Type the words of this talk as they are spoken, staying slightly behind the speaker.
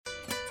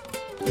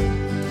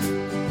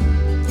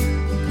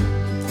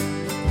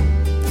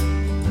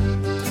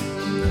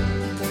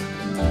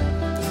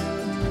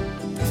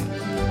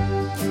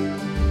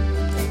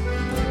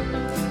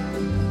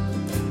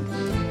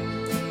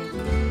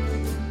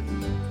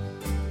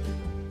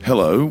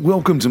Hello,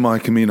 welcome to My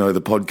Camino,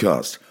 the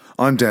podcast.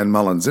 I'm Dan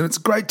Mullins, and it's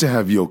great to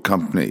have your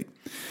company.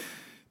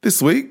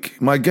 This week,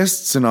 my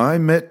guests and I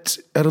met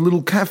at a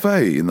little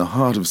cafe in the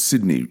heart of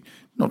Sydney,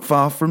 not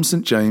far from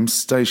St James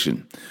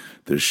Station.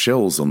 There's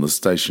shells on the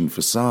station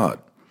facade.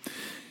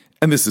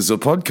 And this is a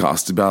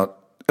podcast about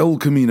El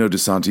Camino de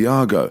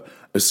Santiago,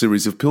 a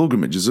series of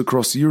pilgrimages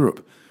across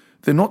Europe.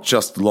 They're not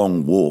just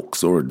long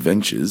walks or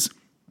adventures,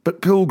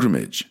 but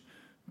pilgrimage.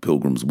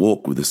 Pilgrims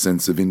walk with a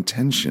sense of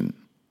intention.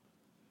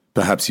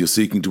 Perhaps you're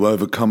seeking to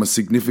overcome a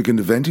significant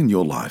event in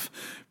your life.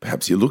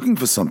 Perhaps you're looking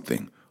for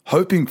something,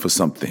 hoping for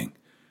something.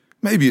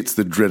 Maybe it's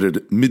the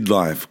dreaded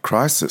midlife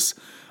crisis.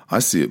 I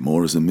see it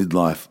more as a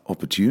midlife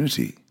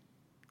opportunity.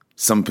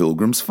 Some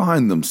pilgrims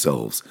find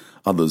themselves,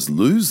 others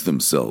lose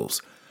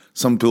themselves.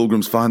 Some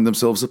pilgrims find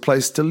themselves a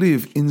place to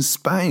live in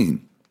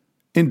Spain.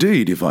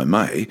 Indeed, if I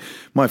may,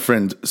 my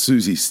friend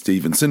Susie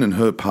Stevenson and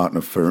her partner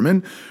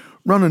Fermin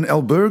run an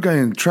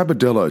albergue in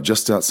Trabadello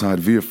just outside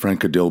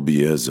Villafranca del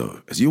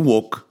Bierzo as you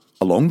walk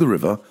along the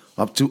river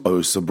up to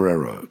O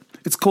Sobrero.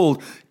 It's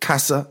called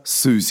Casa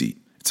Susie.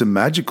 It's a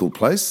magical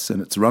place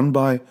and it's run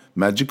by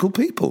magical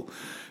people.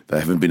 They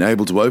haven't been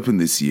able to open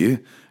this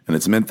year and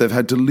it's meant they've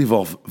had to live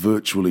off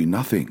virtually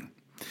nothing.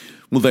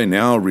 Well, they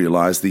now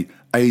realise the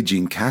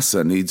ageing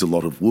casa needs a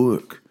lot of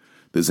work.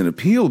 There's an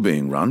appeal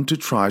being run to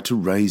try to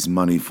raise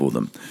money for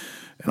them.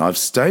 And I've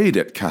stayed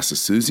at Casa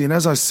Susie, and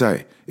as I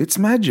say, it's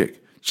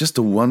magic. It's just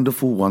a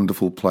wonderful,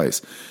 wonderful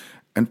place.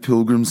 And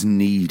pilgrims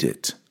need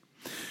it.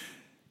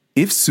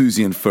 If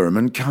Susie and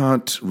Fermin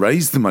can't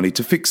raise the money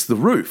to fix the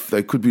roof,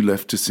 they could be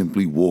left to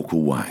simply walk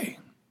away.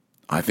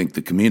 I think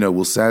the Camino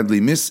will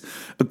sadly miss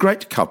a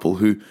great couple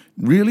who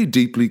really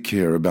deeply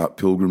care about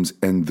pilgrims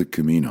and the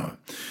Camino.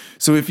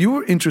 So if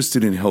you're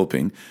interested in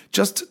helping,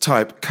 just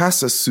type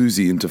Casa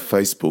Susie into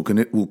Facebook and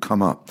it will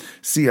come up.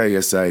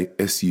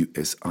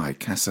 C-A-S-A-S-U-S-I,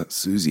 Casa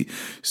Susie.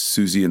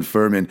 Susie and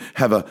Fermin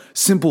have a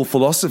simple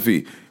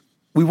philosophy.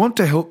 We want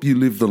to help you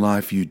live the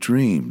life you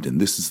dreamed,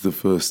 and this is the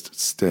first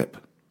step.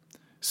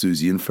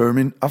 Susie and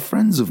Fermin are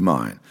friends of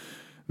mine.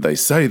 They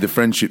say the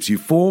friendships you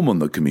form on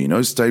the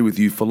Camino stay with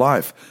you for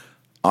life.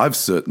 I've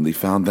certainly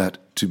found that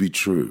to be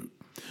true.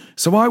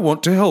 So I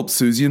want to help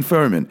Susie and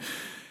Fermin.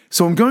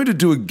 So I'm going to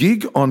do a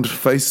gig on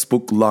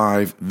Facebook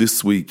Live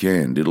this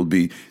weekend. It'll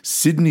be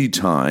Sydney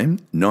time,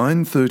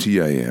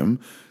 9:30am,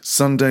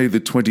 Sunday the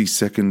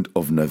 22nd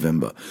of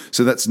November.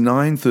 So that's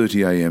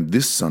 9:30am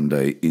this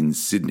Sunday in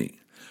Sydney.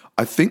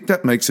 I think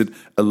that makes it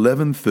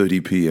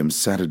 11:30pm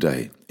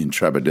Saturday in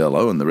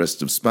Trabadello and the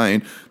rest of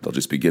Spain. They'll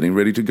just be getting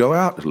ready to go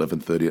out at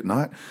 11:30 at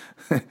night.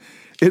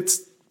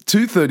 It's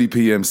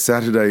 2:30pm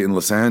Saturday in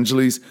Los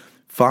Angeles,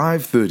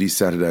 5:30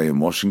 Saturday in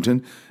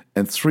Washington,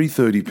 and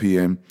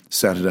 3:30pm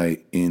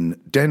Saturday in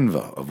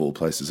Denver, of all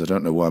places. I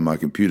don't know why my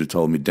computer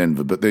told me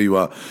Denver, but there you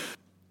are.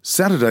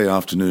 Saturday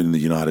afternoon in the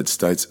United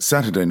States,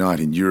 Saturday night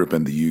in Europe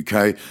and the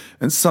UK,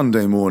 and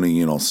Sunday morning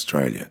in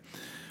Australia.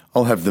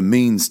 I'll have the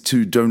means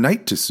to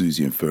donate to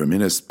Susie and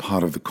Fermin as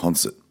part of the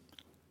concert.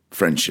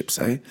 Friendships,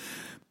 eh?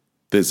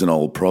 There's an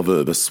old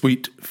proverb, a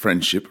sweet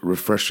friendship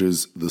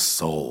refreshes the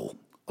soul.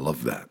 I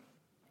love that.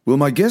 Well,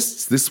 my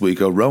guests this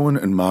week are Rowan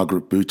and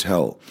Margaret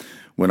Boutel.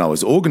 When I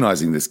was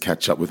organising this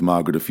catch-up with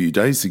Margaret a few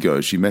days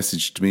ago, she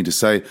messaged me to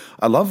say,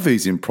 I love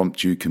these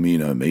impromptu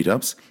Camino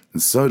meetups,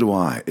 and so do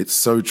I. It's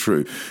so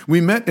true.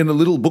 We met in a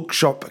little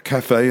bookshop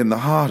cafe in the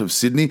heart of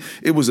Sydney.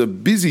 It was a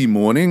busy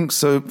morning,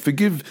 so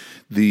forgive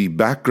the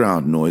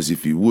background noise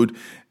if you would,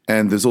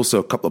 and there's also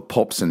a couple of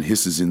pops and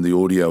hisses in the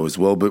audio as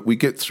well, but we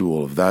get through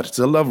all of that. It's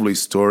a lovely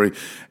story,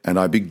 and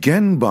I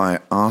began by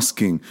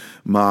asking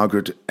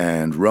Margaret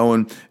and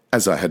Rowan,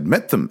 as I had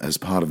met them as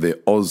part of their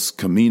Oz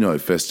Camino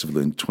Festival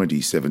in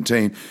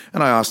 2017,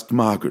 and I asked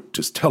Margaret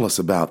to tell us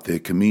about their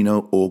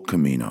Camino or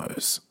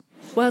Caminos.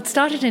 Well, it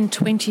started in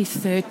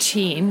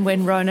 2013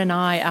 when Rowan and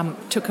I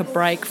took a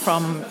break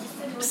from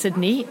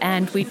Sydney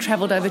and we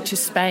travelled over to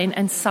Spain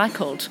and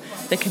cycled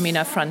the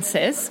Camino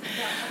Frances.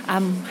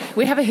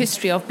 We have a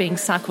history of being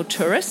cycle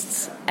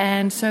tourists,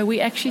 and so we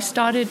actually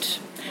started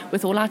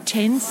with all our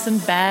tents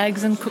and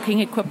bags and cooking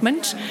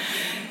equipment.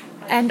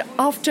 And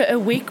after a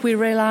week, we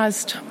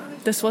realised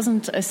this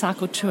wasn't a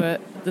cycle tour,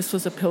 this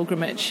was a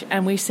pilgrimage.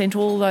 And we sent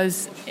all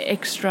those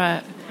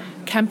extra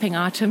camping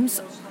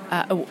items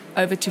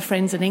over to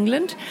friends in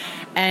England.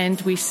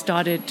 And we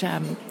started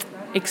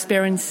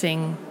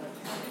experiencing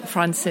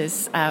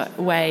Frances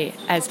Way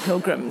as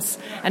pilgrims.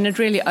 And it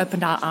really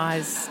opened our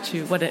eyes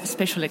to what a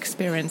special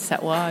experience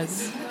that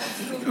was.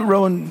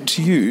 Rowan,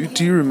 to you,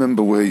 do you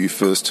remember where you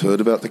first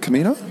heard about the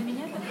Camino?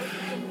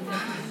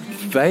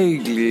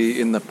 Vaguely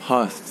in the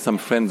past, some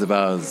friends of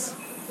ours,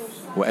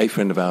 or a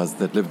friend of ours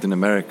that lived in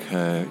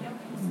America,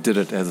 did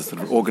it as a sort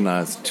of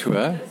organised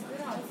tour,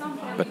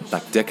 but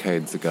like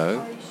decades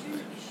ago.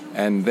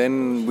 And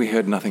then we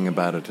heard nothing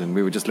about it, and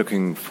we were just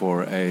looking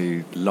for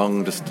a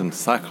long-distance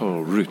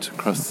cycle route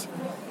across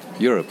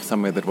Europe,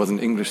 somewhere that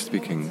wasn't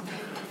English-speaking.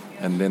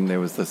 And then there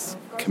was this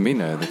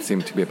Camino that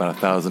seemed to be about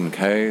 1,000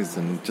 Ks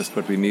and just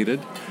what we needed,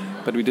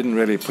 but we didn't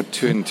really put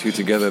two and two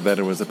together that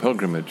it was a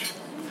pilgrimage.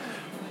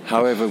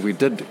 However, we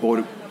did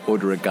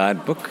order a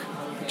guidebook,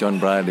 John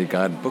Briley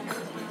guidebook,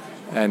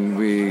 and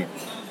we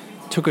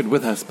took it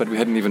with us, but we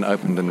hadn't even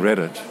opened and read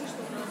it.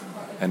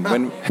 And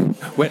when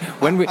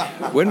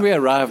we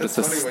arrived at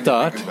the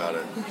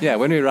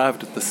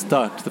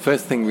start, the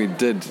first thing we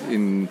did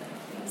in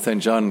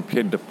St. John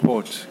Pied de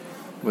Port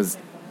was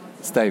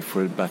stay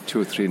for about 2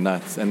 or 3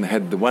 nights, and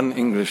had the one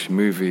English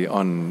movie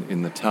on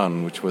in the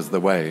town, which was The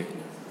Way.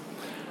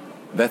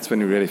 That's when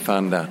we really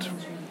found out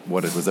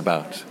what it was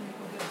about.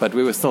 But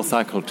we were still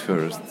cycle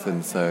tourists,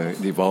 and so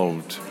it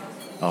evolved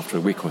after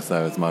a week or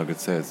so, as Margaret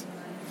says.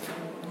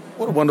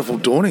 What a wonderful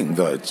dawning,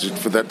 though,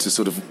 for that to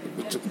sort of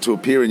to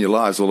appear in your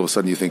lives. All of a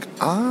sudden you think,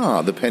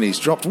 the penny's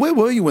dropped. Where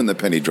were you when the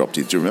penny dropped?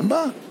 Do you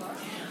remember?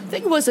 I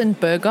think it was in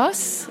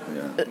Burgos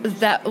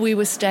that we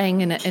were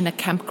staying in a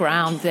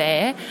campground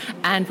there,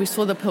 and we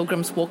saw the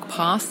pilgrims walk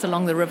past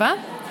along the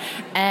river,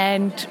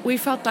 and we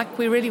felt like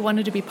we really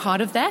wanted to be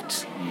part of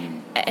that.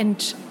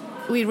 And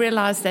we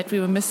realised that we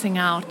were missing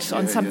out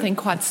on something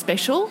quite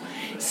special,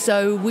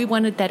 so we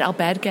wanted that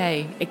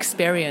albergue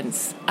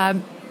experience.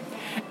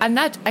 And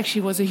that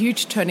actually was a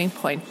huge turning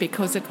point,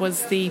 because it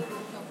was the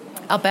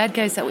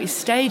albergues that we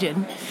stayed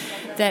in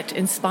that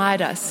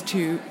inspired us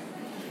to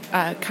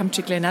come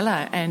to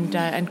Glenella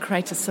and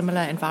create a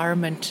similar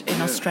environment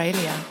in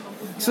Australia.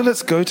 So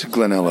let's go to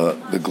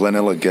Glenella, the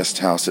Glenella Guest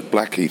House at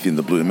Blackheath in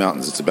the Blue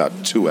Mountains. It's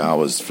about 2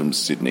 hours from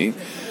Sydney.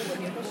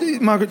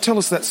 Margaret, tell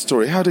us that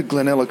story. How did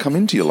Glenella come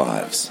into your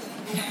lives?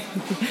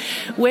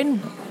 When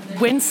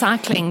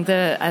cycling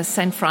the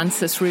St.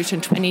 Francis route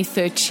in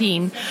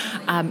 2013,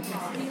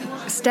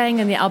 staying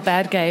in the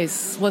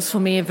albergues was for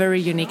me a very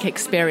unique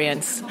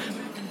experience.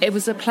 It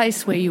was a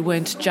place where you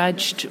weren't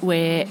judged,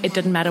 where it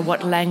didn't matter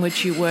what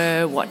language you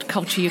were, what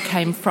culture you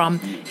came from.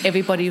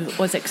 Everybody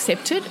was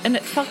accepted, and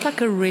it felt like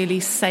a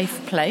really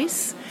safe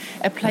place,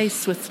 a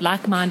place with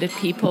like-minded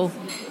people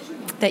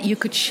that you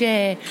could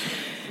share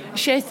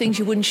things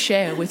you wouldn't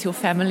share with your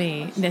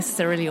family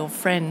necessarily or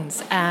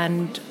friends.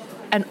 And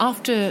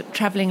after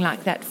traveling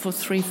like that for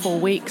 3-4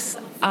 weeks,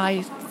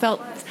 I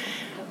felt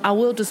our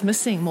world is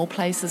missing more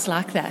places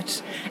like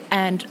that.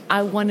 And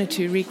I wanted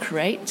to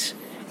recreate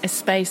a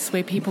space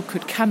where people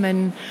could come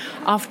in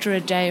after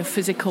a day of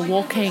physical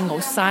walking or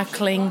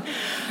cycling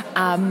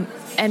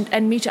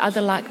and meet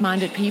other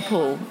like-minded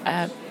people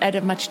at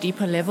a much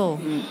deeper level.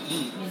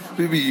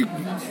 Maybe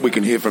we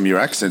can hear from your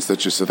accents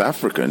that you're South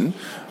African.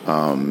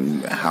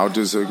 How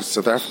does a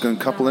South African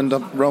couple end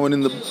up rowing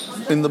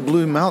in the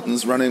Blue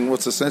Mountains, running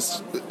what's a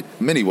sense,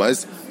 in many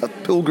ways, a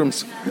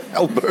pilgrim's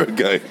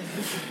albergue?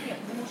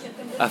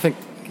 I think,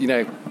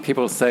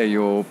 people say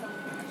your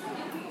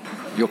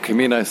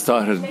Camino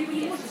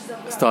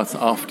starts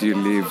after you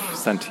leave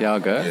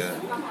Santiago.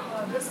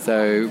 Yeah.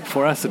 So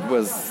for us, it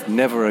was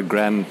never a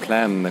grand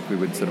plan that we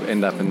would sort of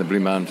end up in the Blue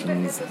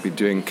Mountains, be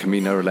doing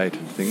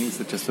Camino-related things.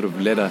 It just sort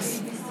of led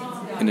us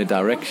in a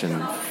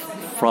direction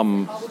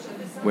from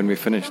when we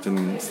finished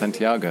in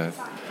Santiago.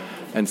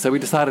 And so we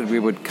decided we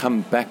would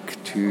come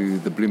back to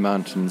the Blue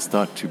Mountains,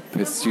 start to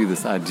pursue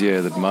this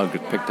idea that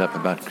Margaret picked up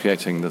about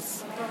creating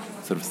this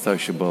sort of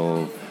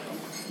sociable,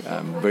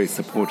 very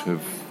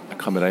supportive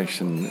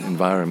accommodation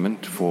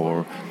environment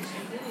for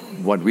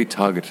what we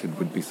targeted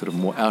would be sort of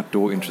more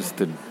outdoor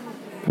interested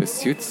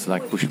pursuits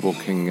like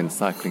bushwalking and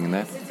cycling and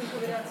that.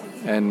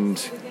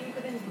 And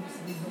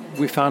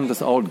we found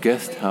this old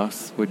guest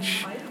house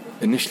which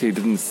initially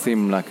didn't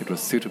seem like it was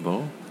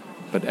suitable,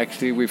 but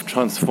actually we've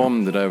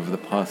transformed it over the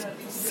past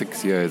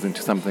 6 years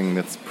into something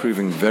that's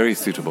proving very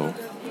suitable.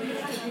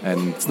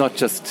 And it's not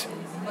just,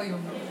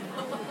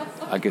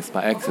 I guess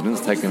by accident,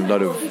 it's taken a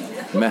lot of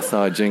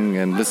massaging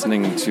and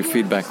listening to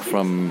feedback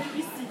from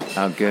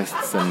our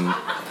guests and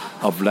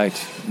of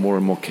late more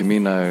and more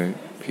Camino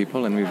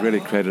people, and we've really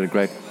created a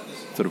great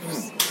sort of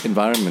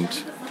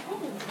environment.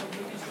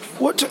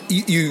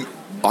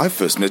 I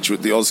first met you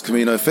at the Oz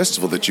Camino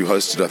Festival that you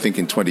hosted, I think,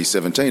 in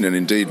 2017, and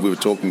indeed we were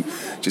talking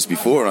just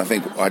before, and I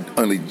think I'd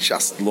only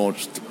just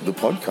launched the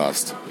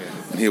podcast,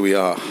 and here we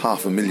are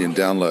 500,000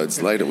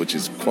 downloads later, which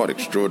is quite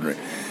extraordinary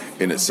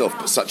in itself,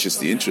 but such is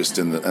the interest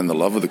and the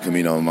love of the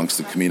Camino amongst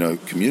the Camino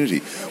community.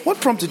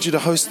 What prompted you to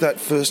host that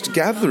first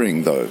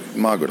gathering, though?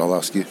 Margaret, I'll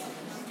ask you.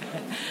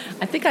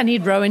 I think I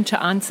need Rowan to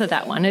answer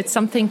that one. It's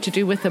something to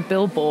do with a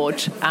billboard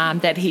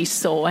that he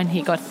saw, and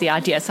he got the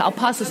idea. So I'll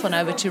pass this one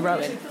over to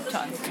Rowan.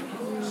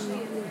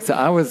 So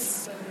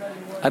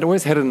I'd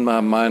always had in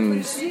my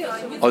mind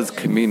Oz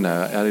Camino.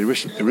 I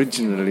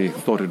originally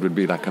thought it would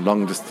be like a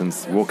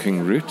long-distance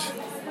walking route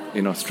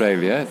in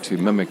Australia to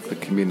mimic the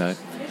Camino.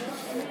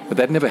 But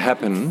that never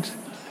happened.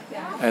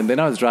 And then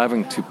I was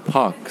driving to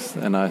Parkes,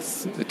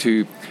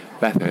 to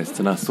Bathurst,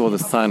 and I saw the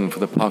sign for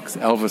the Parkes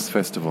Elvis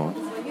Festival.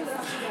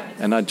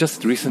 And I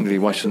just recently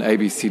watched an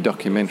ABC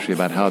documentary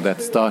about how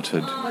that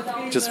started,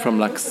 just from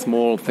like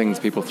small things,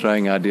 people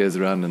throwing ideas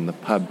around in the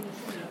pub.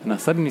 And I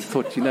suddenly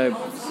thought,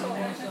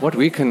 what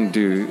we can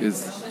do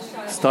is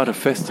start a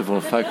festival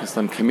focused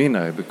on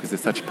Camino because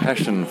there's such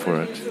passion for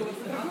it.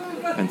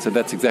 And so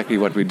that's exactly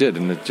what we did,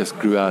 and it just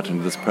grew out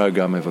into this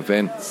program of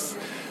events.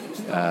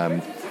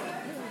 The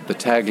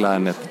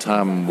tagline at the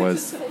time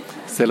was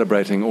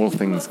celebrating all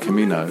things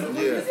Camino.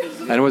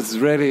 And it was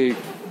really,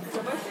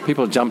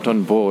 people jumped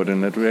on board,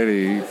 and it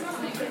really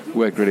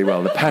worked really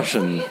well. The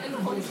passion,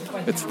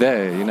 it's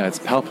there, it's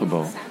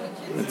palpable.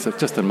 It's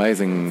just an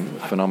amazing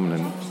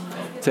phenomenon.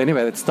 So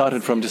anyway, it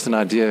started from just an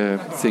idea,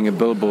 seeing a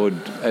billboard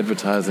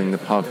advertising the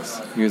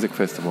Parks Music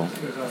Festival.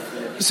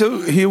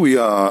 So here we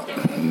are,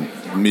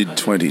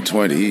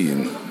 mid-2020,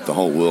 and the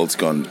whole world's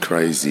gone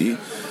crazy.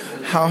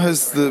 How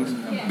has the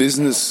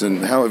business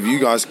and how have you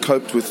guys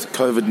coped with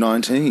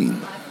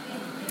COVID-19?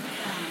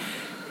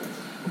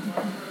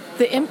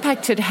 The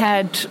impact it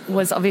had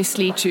was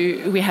obviously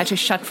we had to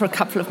shut for a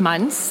couple of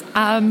months.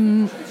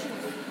 And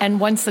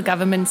once the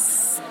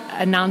government's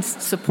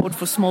announced support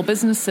for small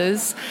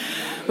businesses,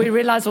 we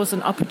realized it was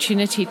an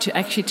opportunity to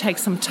actually take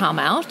some time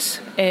out.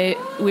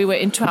 We were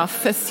into our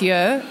 5th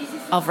year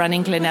of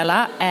running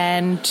Glenella,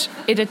 and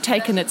it had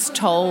taken its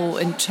toll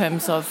in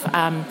terms of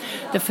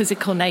the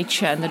physical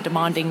nature and the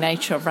demanding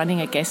nature of running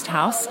a guest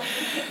house.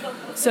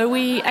 So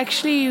we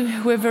actually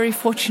were very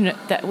fortunate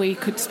that we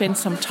could spend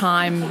some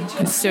time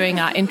pursuing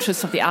our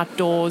interests of the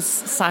outdoors,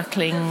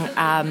 cycling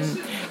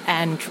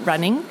and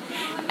running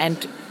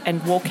and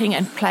walking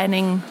and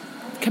planning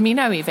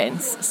Camino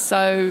events.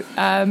 So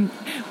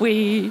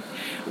we've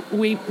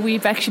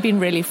actually been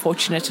really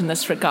fortunate in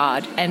this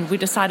regard, and we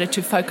decided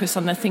to focus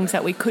on the things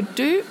that we could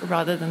do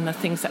rather than the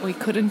things that we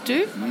couldn't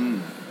do.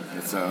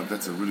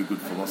 That's a really good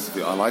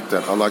philosophy. I like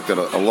that a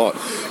lot.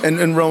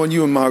 And Rowan,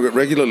 you and Margaret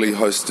regularly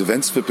host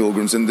events for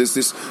pilgrims, and there's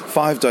this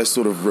 5-day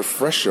sort of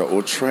refresher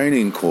or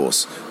training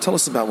course. Tell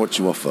us about what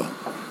you offer.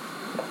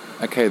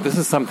 Okay, this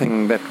is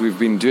something that we've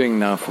been doing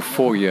now for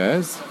 4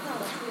 years.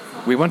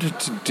 We wanted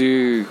to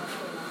do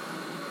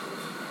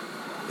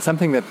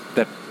something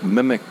that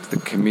mimicked the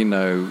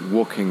Camino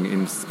walking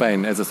in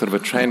Spain as a sort of a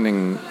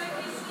training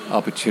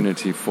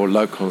opportunity for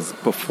locals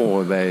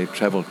before they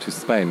travel to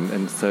Spain.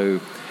 And so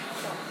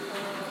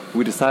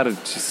we decided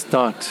to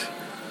start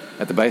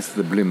at the base of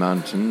the Blue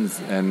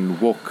Mountains and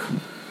walk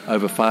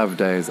over 5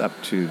 days up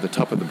to the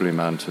top of the Blue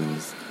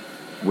Mountains,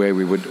 where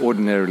we would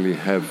ordinarily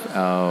have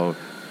our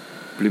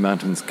Blue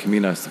Mountains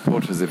Camino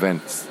supporters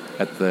events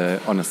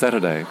on a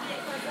Saturday.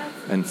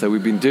 And so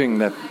we've been doing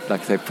that,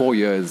 like I say, 4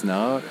 years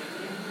now,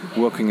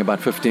 walking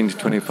about 15 to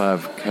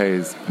 25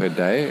 Ks per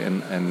day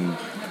and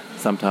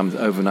sometimes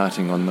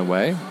overnighting on the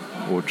way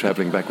or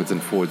traveling backwards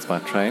and forwards by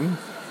train.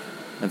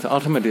 And so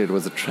ultimately it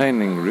was a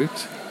training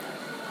route,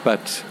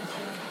 but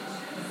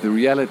the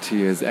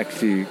reality is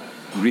actually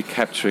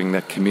recapturing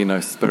that Camino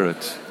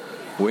spirit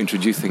or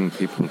introducing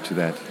people to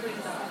that.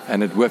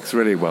 And it works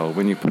really well.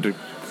 When you put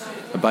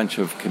a bunch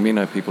of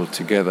Camino people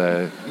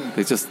together,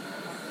 there's just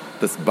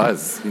this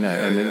buzz, and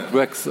it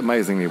works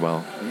amazingly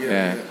well.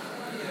 Yeah.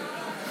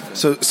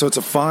 So it's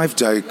a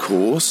 5-day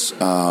course.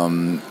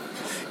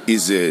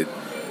 Is it?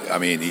 I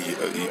mean,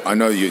 I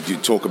know you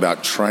talk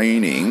about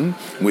training.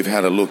 We've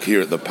had a look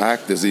here at the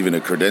pack. There's even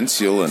a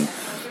credential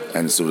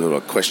and sort of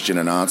a question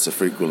and answer,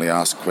 frequently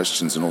asked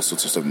questions, and all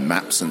sorts of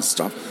maps and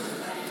stuff.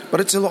 But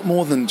it's a lot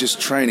more than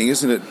just training,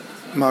 isn't it,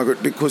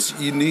 Margaret? Because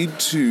you need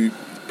to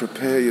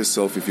prepare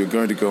yourself if you're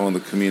going to go on the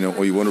Camino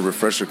or you want to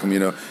refresh a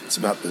Camino. It's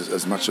about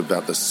as much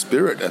about the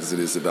spirit as it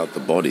is about the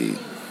body.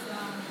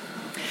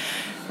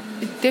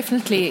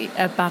 Definitely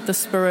about the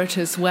spirit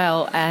as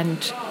well.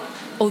 And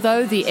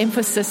although the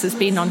emphasis has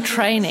been on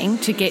training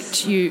to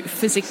get you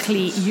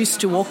physically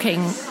used to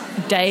walking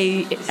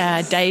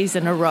days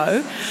in a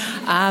row,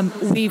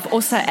 we've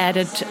also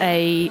added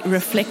a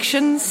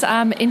reflections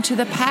into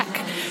the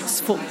pack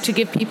to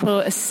give people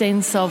a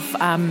sense of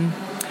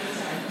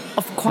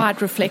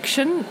quiet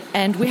reflection.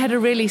 And we had a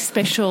really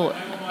special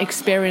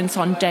experience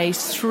on day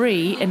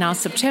 3 in our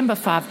September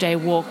 5-day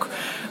walk,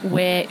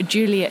 where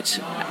Juliet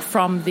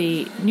from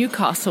the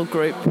Newcastle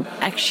group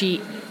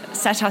actually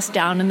sat us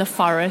down in the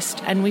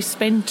forest, and we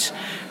spent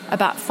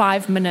about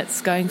 5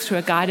 minutes going through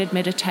a guided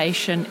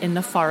meditation in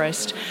the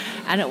forest,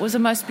 and it was a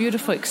most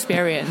beautiful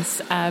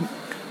experience.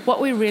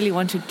 What we really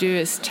want to do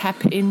is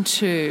tap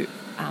into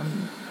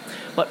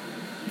what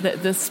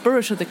the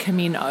spirit of the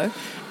Camino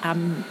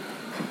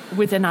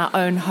within our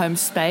own home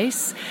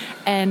space.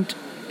 And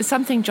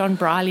something John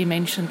Briley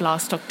mentioned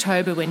last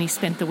October when he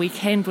spent the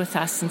weekend with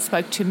us and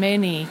spoke to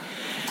many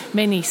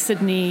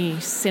Sydney,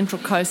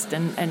 Central Coast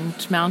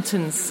and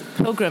mountains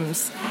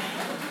pilgrims.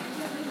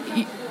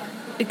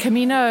 The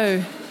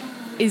Camino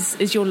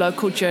is your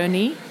local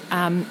journey.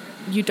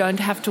 You don't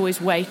have to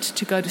always wait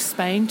to go to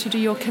Spain to do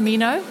your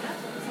Camino.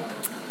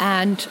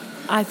 And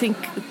I think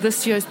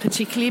this year is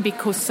particularly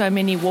because so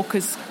many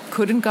walkers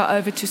couldn't go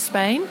over to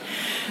Spain.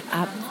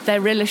 They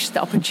relished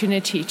the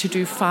opportunity to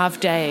do 5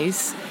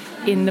 days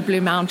in the Blue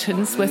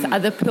Mountains with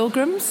other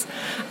pilgrims.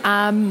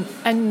 And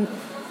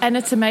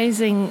it's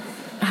amazing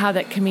how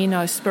that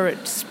Camino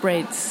spirit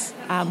spreads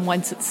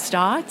once it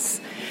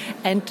starts.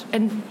 And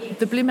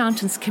the Blue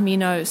Mountains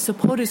Camino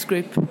supporters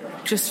group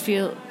just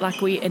feel like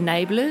we're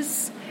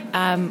enablers.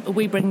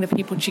 We bring the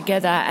people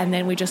together and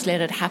then we just let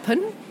it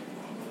happen.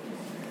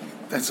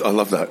 I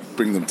love that.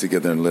 Bring them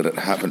together and let it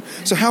happen.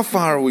 So how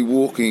far are we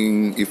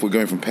walking if we're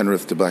going from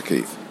Penrith to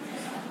Blackheath?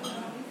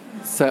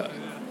 So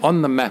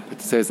On the map,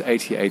 it says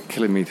 88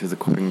 kilometers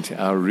according to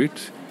our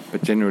route,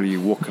 but generally you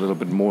walk a little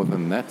bit more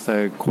than that.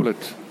 So call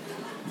it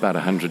about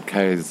 100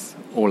 Ks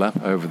all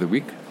up over the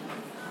week.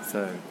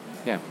 So,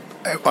 yeah.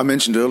 I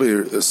mentioned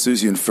earlier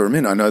Susie and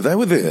Fermin. I know they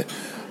were there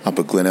up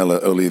at Glenella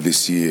earlier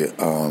this year.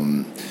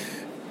 And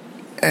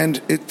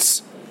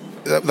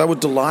they were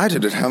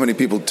delighted at how many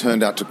people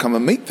turned out to come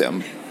and meet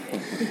them.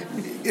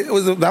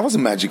 That was a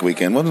magic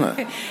weekend, wasn't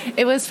it?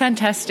 It was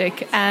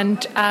fantastic, and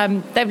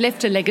they've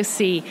left a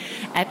legacy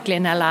at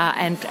Glenella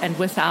and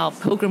with our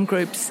pilgrim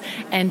groups,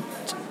 and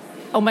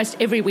almost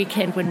every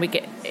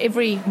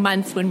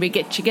month when we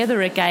get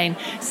together again,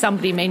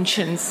 somebody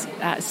mentions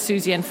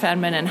Susie and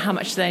Fermin and how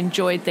much they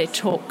enjoyed their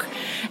talk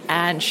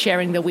and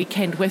sharing the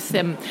weekend with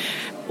them.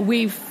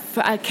 We've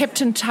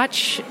kept in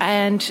touch,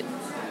 and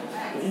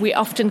we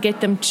often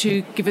get them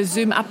to give a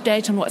Zoom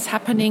update on what's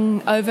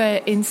happening over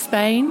in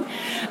Spain,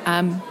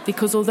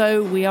 because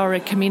although we are a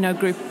Camino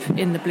group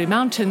in the Blue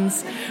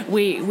Mountains,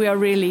 we are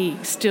really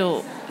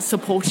still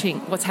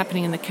supporting what's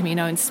happening in the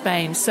Camino in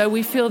Spain. So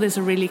we feel there's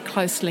a really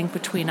close link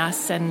between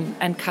us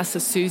and Casa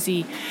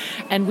Susie,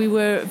 and we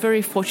were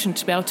very fortunate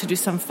to be able to do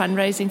some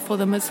fundraising for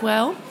them as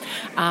well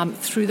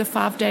through the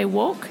 5-day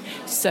walk.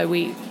 So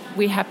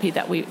we're happy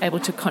that we're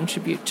able to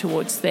contribute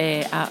towards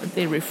their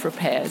roof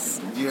repairs.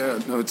 Yeah,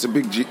 no, it's a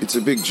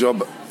big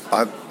job.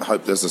 I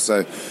hope, as I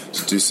say,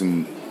 to do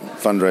some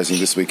fundraising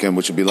this weekend,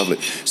 which would be lovely.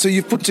 So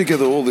you've put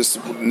together all this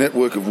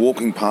network of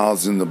walking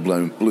paths in the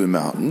Blue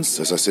Mountains,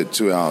 as I said,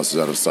 2 hours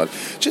out of sight.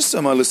 Just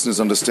so my listeners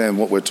understand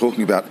what we're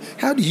talking about,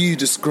 how do you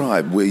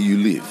describe where you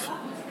live,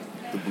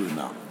 the Blue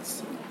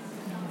Mountains?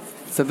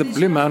 So the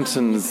Blue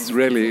Mountains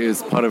really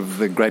is part of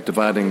the Great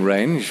Dividing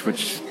Range,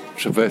 which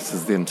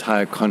traverses the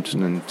entire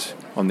continent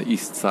on the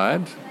east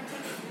side.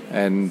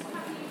 And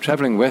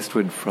travelling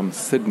westward from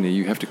Sydney,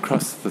 you have to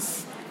cross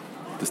this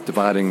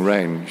dividing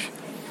range.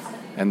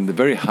 And the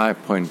very high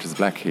point is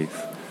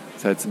Blackheath.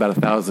 So it's about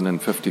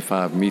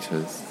 1,055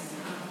 metres.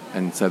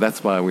 And so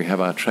that's why we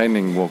have our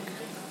training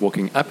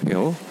walking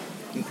uphill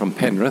from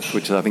Penrith,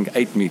 which is, I think,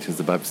 8 metres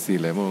above sea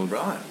level.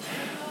 Right.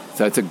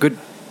 So it's a good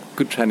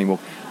training walk.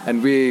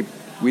 And we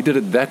did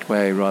it that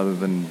way rather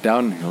than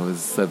downhill,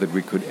 is so that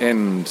we could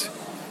end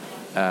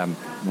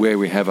where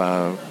we have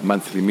our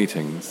monthly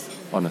meetings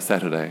on a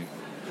Saturday.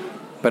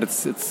 But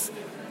it's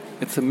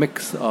a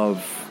mix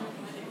of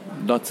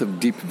lots of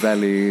deep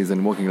valleys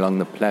and walking along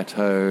the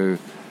plateau,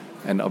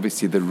 and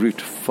obviously the route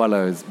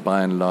follows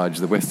by and large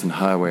the Western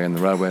Highway and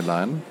the railway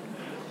line,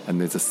 and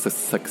there's a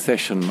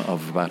succession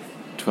of about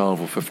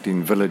 12 or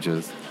 15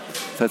 villages.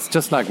 So it's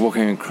just like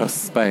walking across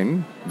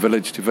Spain,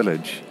 village to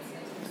village,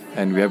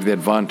 and we have the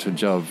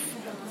advantage of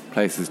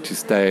places to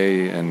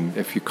stay, and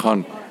if you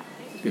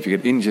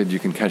get injured, you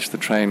can catch the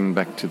train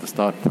back to the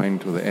start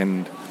point or the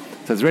end.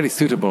 So it's really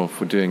suitable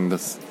for doing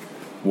this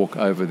walk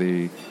over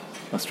the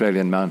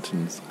Australian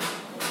mountains.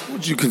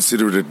 Would you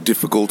consider it a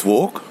difficult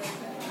walk?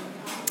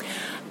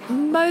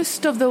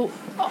 Most of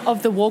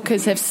the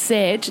walkers have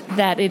said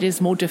that it is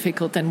more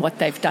difficult than what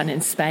they've done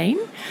in Spain,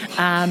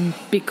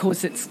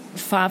 because it's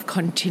 5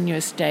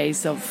 continuous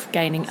days of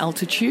gaining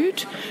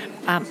altitude,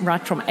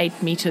 right from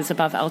 8 metres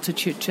above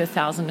altitude to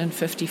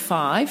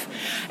 1,055.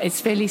 It's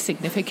fairly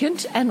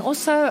significant. And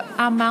also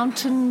our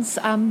mountains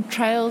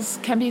trails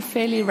can be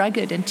fairly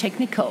rugged and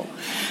technical.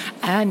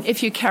 And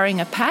if you're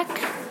carrying a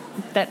pack,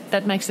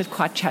 that makes it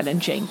quite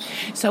challenging.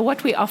 So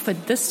what we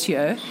offered this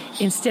year,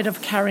 instead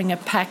of carrying a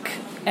pack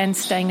and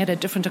staying at a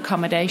different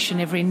accommodation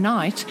every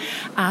night,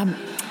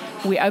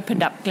 we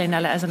opened up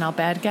Glenella as an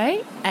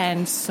albergue,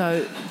 and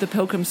so the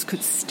pilgrims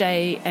could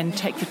stay and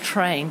take the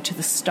train to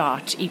the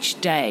start each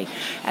day,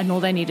 and all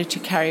they needed to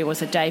carry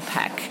was a day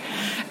pack.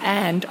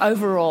 And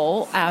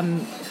overall,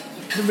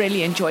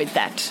 really enjoyed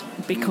that,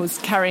 because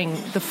carrying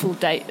the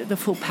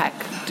full pack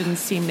didn't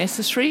seem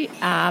necessary.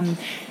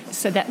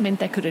 So that meant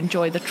they could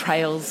enjoy the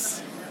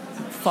trails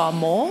far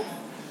more.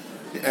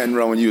 And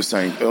Rowan, you were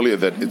saying earlier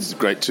that it's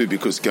great too,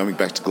 because going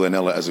back to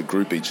Glenella as a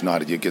group each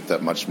night, you get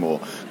that much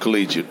more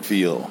collegiate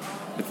feel.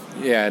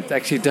 Yeah, it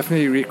actually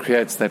definitely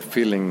recreates that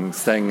feeling,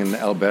 staying in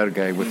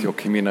albergue with your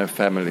Camino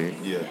family.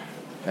 Yeah.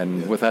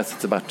 And with us,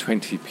 it's about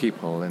 20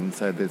 people, and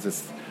so there's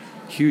this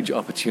huge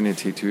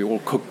opportunity to all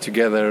cook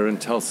together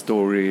and tell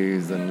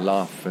stories and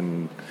laugh,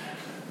 and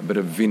a bit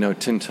of vino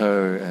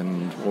tinto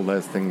and all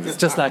those things. It's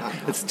just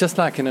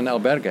like in an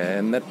albergue,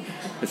 and that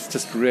it's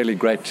just really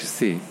great to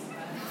see.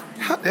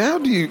 How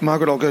do you,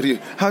 Margaret, I'll go to you.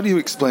 How do you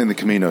explain the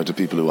Camino to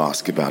people who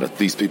ask about it,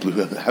 these people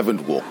who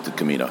haven't walked the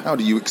Camino? How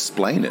do you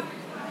explain it?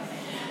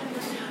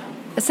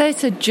 So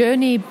it's a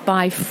journey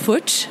by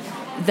foot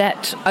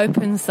that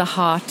opens the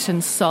heart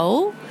and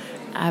soul.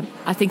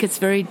 I think it's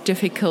very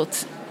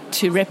difficult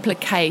to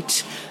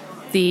replicate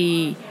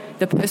the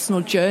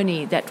personal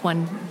journey that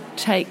one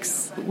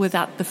takes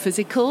without the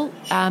physical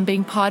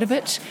being part of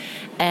it,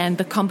 and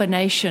the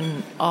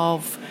combination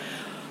of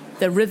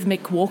the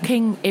rhythmic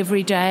walking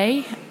every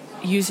day,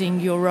 using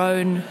your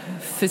own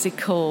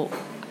physical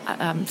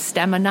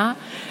stamina,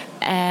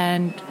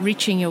 and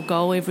reaching your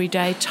goal every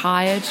day,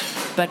 tired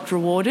but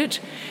rewarded.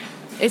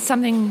 It's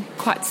something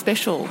quite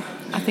special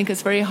I think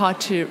it's very hard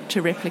to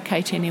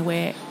replicate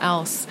anywhere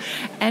else.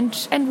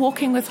 And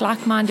walking with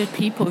like-minded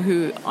people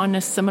who are on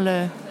a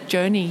similar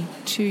journey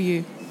to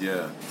you.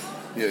 Yeah.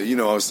 Yeah, you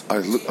know, I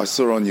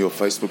saw on your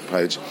Facebook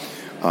page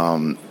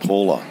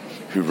Paula,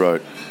 who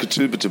wrote,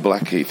 Katoomba to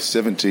Blackheath,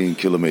 17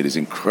 kilometres,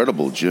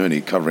 incredible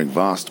journey covering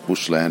vast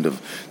bushland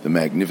of the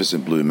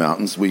magnificent Blue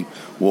Mountains. We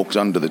walked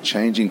under the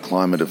changing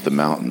climate of the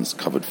mountains,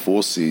 covered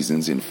 4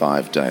 seasons in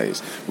 5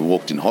 days. We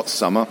walked in hot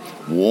summer,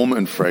 warm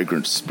and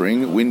fragrant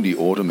spring, windy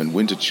autumn and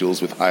winter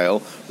chills with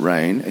hail,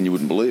 rain, and you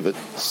wouldn't believe it,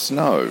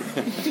 snow.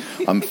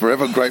 I'm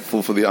forever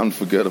grateful for the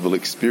unforgettable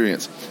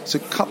experience. So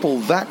couple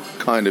that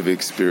kind of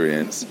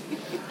experience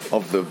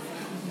of the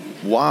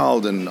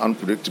wild and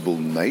unpredictable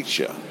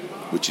nature,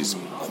 which is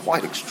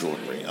quite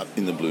extraordinary up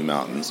in the Blue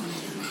Mountains,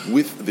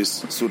 with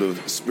this sort of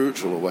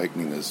spiritual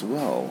awakening as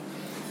well.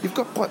 You've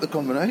got quite the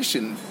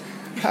combination,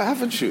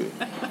 haven't you?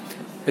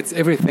 It's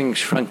everything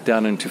shrunk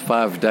down into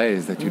 5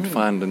 days that you'd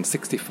find in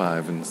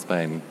 65 in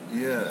Spain.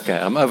 Yeah. Okay,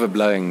 I'm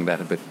overblowing that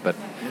a bit, but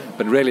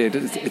really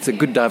it's a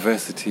good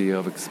diversity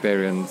of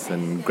experience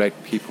and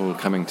great people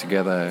coming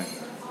together.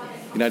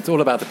 You know, it's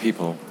all about the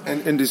people.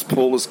 And is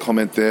Paula's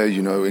comment there,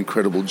 you know,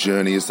 incredible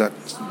journey, is that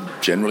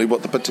generally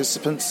what the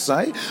participants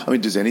say? I mean,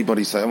 does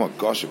anybody say, oh my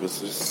gosh, it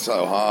was just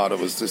so hard, it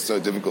was just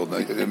so difficult?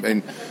 I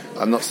mean,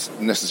 I'm not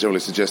necessarily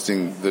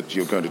suggesting that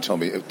you're going to tell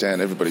me,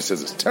 Dan, everybody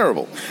says it's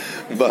terrible.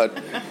 But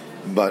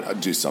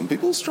do some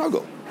people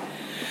struggle?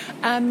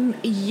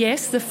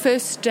 Yes, the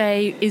first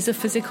day is a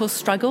physical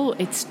struggle.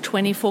 It's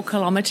 24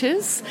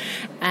 kilometres,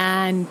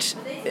 and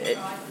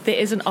there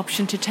is an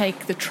option to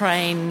take the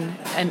train,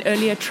 an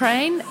earlier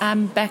train,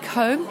 back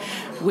home,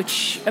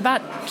 which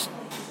about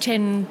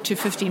 10 to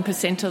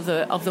 15%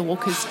 of the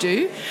walkers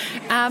do.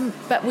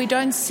 But we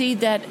don't see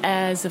that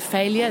as a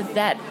failure,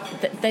 that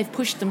they've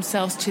pushed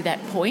themselves to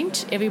that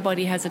point.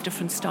 Everybody has a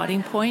different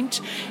starting point,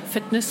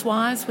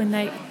 fitness-wise, when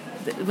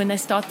they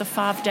start the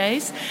 5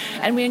 days,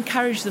 and we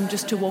encourage them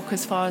just to walk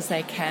as far as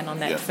they can on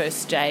that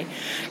first day.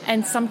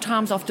 And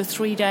sometimes after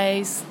 3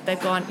 days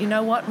they've gone, you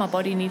know what, my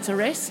body needs a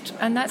rest,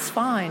 and that's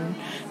fine.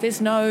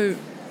 There's no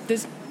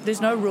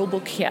rule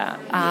book here.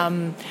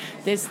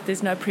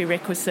 There's no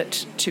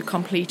prerequisite to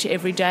complete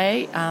every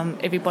day.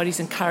 Everybody's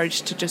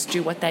encouraged to just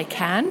do what they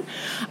can.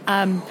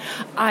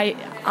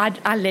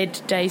 I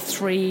led day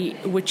 3,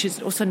 which is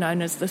also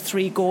known as the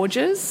 3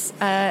 Gorges,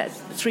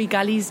 3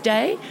 Gullies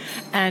Day,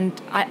 and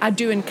I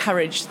do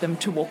encourage them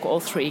to walk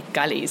all 3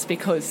 gullies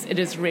because it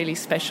is really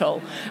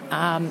special.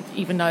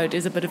 Even though it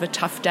is a bit of a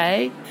tough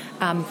day,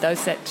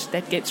 those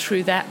that get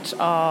through that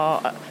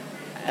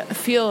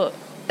feel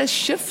a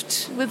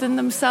shift within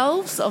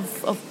themselves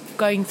of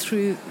going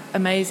through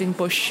amazing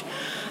bush,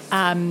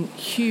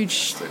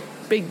 huge,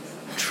 big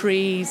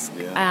trees,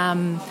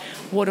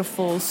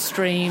 waterfalls,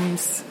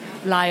 streams,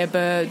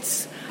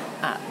 lyrebirds.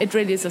 It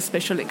really is a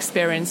special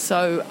experience.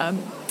 So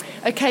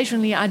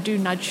occasionally I do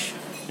nudge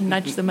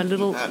them a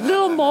little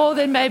more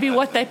than maybe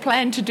what they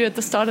planned to do at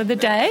the start of the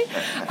day.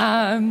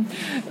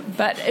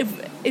 But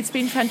it's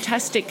been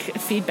fantastic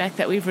feedback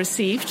that we've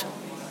received.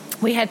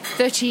 We had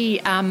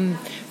 30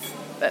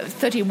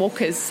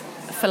 walkers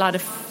fill out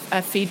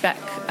a feedback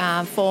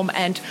form,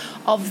 and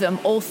of them,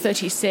 all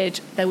 30 said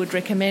they would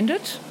recommend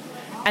it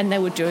and they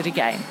would do it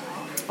again.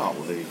 Oh,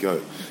 well, there you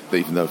go.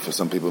 Even though for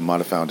some people it might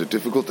have found it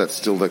difficult, that's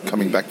still they're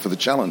coming back for the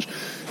challenge.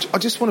 I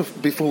just want to,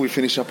 before we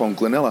finish up on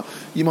Glenella,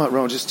 you might,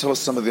 Rowan, just tell us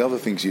some of the other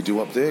things you do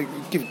up there.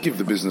 Give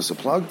the business a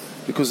plug,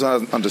 because I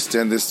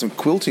understand there's some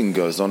quilting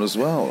goes on as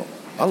well.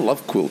 I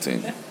love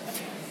quilting.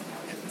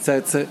 So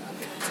it's a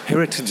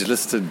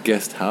heritage-listed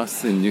guest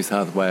house in New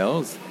South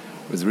Wales.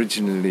 It was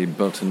originally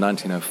built in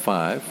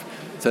 1905.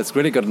 So it's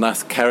really got a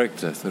nice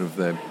character, sort of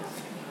the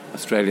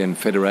Australian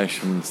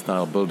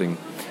Federation-style building.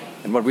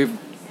 And what we've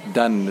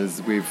done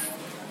is we've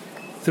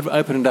sort of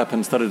opened it up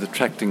and started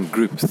attracting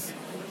groups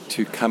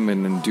to come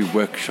in and do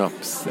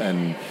workshops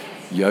and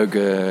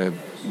yoga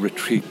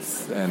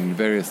retreats and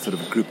various sort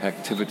of group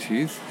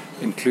activities,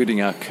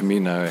 including our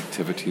Camino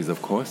activities,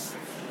 of course.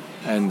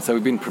 And so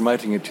we've been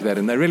promoting it to that,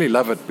 and they really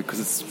love it because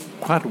it's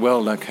quite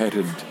well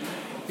located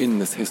in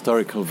this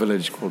historical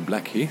village called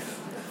Blackheath.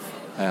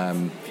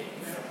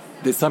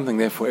 There's something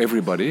there for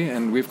everybody,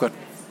 and we've got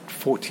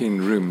 14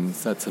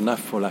 rooms. That's enough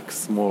for like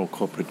small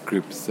corporate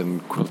groups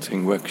and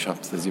quilting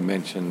workshops, as you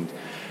mentioned.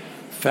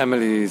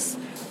 Families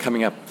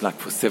coming up like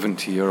for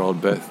 70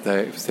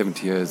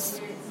 years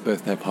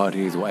birthday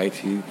parties or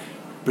 80,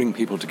 bring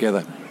people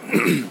together.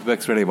 It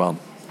works really well.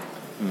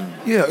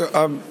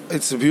 Yeah,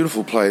 it's a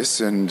beautiful place,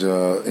 and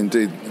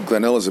indeed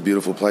Glenella's a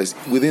beautiful place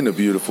within a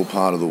beautiful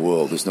part of the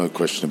world. There's no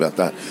question about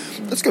that.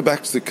 Let's go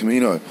back to the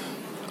Camino.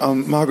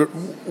 Margaret,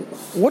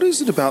 what is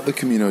it about the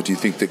Camino, do you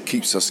think, that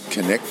keeps us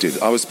connected?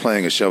 I was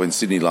playing a show in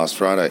Sydney last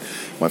Friday.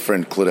 My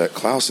friend Claudette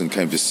Clausen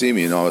came to see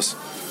me, and I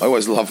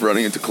always love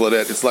running into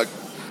Claudette. It's like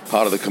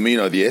part of the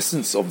Camino, the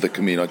essence of the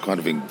Camino kind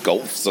of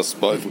engulfs us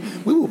both.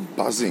 We were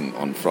buzzing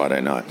on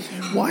Friday night.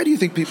 Why do you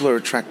think people are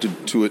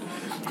attracted to it,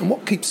 and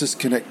what keeps us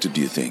connected,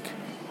 do you think?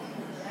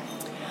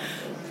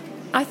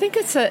 I think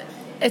it's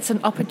it's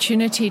an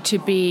opportunity to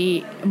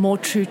be more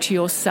true to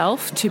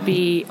yourself, to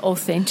be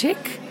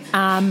authentic,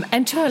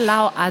 and to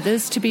allow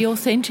others to be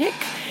authentic.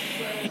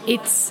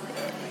 It's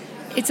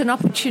an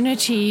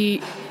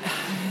opportunity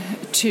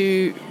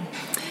to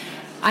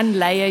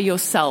unlayer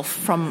yourself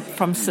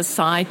from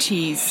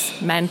society's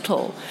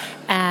mantle,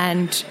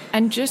 and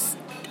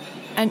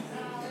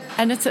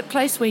it's a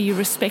place where you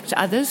respect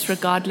others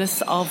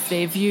regardless of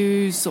their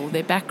views or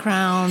their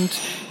background,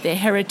 their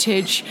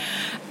heritage.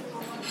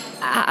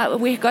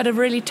 We got a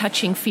really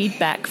touching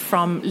feedback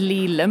from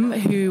Lee Lim,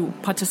 who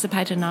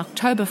participated in an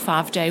October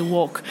 5-day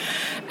walk,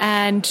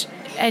 and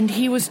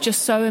he was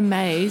just so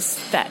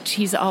amazed that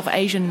he's of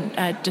Asian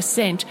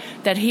descent,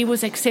 that he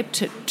was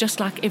accepted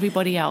just like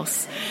everybody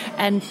else,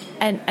 and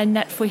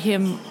that for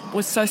him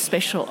was so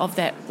special of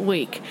that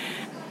week.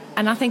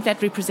 And I think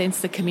that represents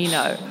the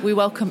Camino. We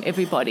welcome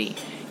everybody.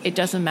 It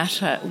doesn't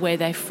matter where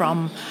they're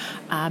from,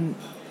 and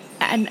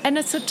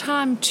it's a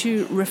time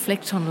to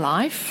reflect on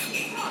life.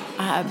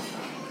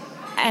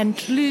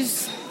 And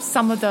lose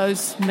some of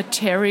those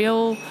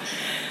material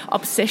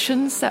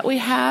obsessions that we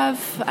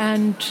have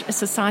and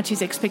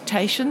society's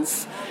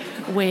expectations,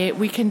 where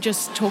we can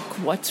just talk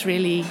what's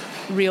really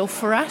real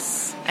for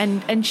us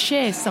and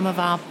share some of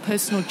our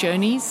personal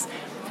journeys,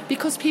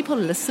 because people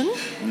listen,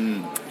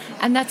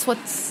 and that's what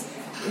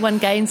one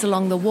gains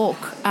along the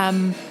walk.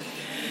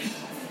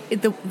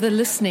 The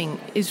listening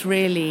is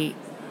really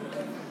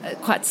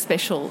quite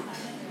special.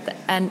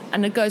 And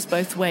it goes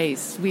both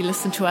ways. We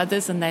listen to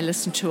others and they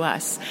listen to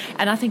us.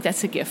 And I think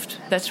that's a gift.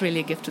 That's really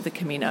a gift of the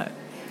Camino.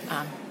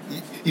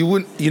 You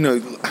wouldn't,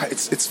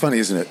 it's funny,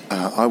 isn't it?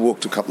 I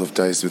walked a couple of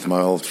days with my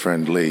old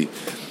friend Lee,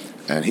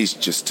 and he's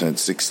just turned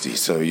 60.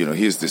 So,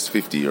 here's this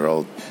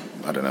 50-year-old,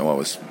 I don't know, I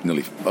was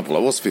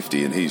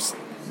 50 and he's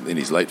in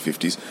his late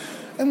 50s.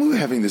 And we were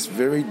having this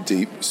very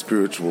deep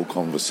spiritual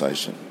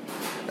conversation.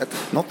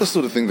 Not the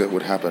sort of thing that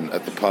would happen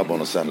at the pub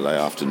on a Saturday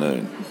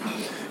afternoon.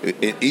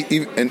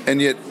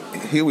 And yet,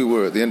 here we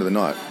were at the end of the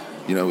night,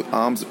 with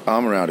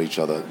arm around each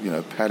other,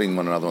 patting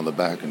one another on the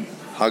back and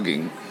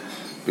hugging,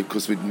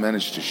 because we'd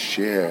managed to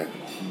share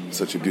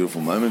such a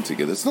beautiful moment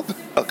together. It's not,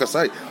 like I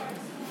say,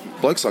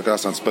 blokes like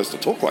us aren't supposed to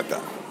talk like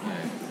that.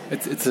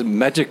 It's a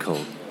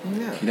magical.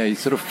 Yeah. You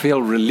sort of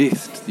feel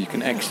released. You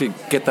can actually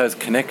get those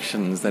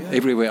connections that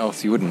everywhere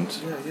else you wouldn't.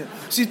 Yeah.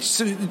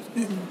 So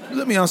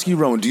let me ask you,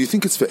 Rowan, do you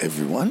think it's for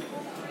everyone?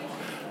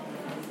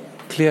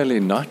 Clearly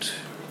not.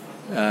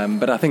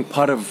 But I think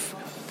part of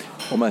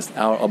almost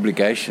our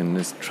obligation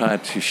is try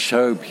to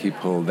show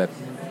people that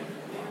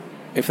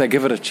if they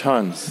give it a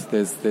chance,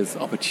 there's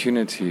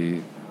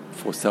opportunity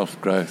for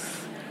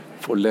self-growth,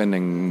 for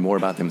learning more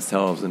about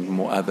themselves and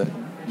more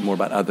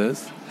about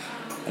others.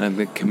 And in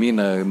the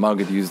Camino,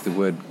 Margaret used the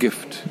word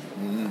gift.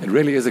 It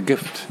really is a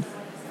gift.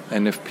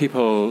 And if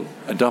people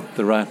adopt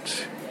the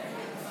right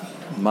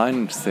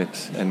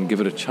mindset and give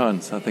it a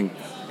chance, I think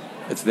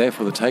it's there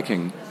for the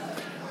taking.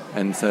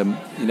 And so,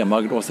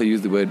 Margaret also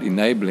used the word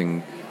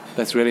enabling.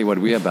 That's really what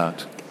we're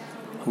about.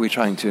 We're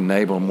trying to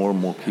enable more and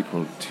more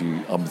people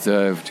to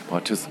observe, to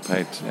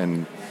participate,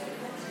 and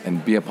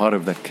be a part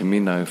of that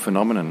Camino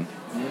phenomenon.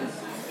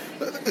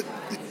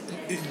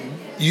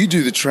 You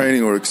do the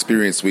training or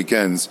experience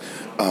weekends.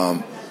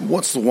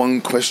 What's the one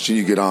question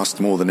you get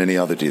asked more than any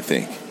other, do you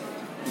think?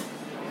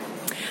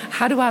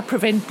 How do I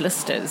prevent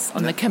blisters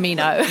on the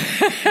Camino?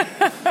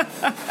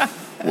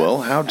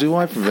 Well, how do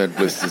I prevent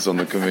blisters on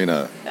the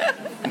Camino?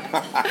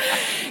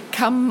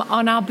 Come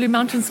on our Blue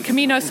Mountains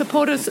Camino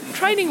supporters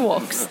training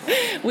walks.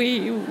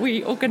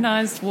 We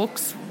organise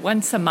walks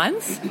once a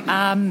month,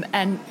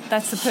 and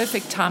that's the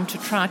perfect time to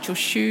try out your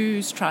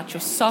shoes, try out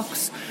your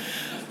socks,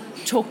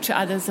 talk to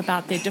others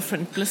about their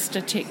different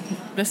blister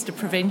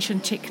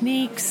prevention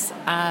techniques,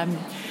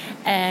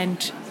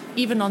 and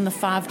even on the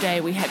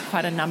 5-day we had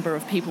quite a number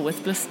of people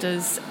with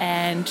blisters,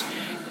 and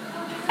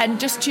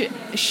just to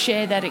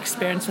share that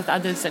experience with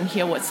others and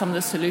hear what some of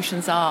the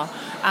solutions are.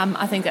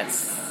 I think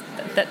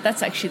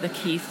that's actually the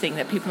key thing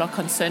that people are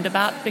concerned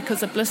about,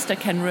 because a blister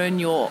can ruin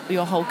your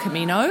whole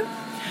Camino,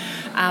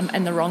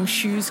 and the wrong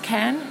shoes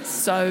can.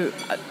 So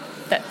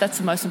that's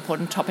the most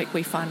important topic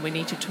we find we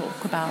need to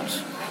talk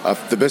about.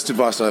 The best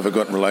advice I ever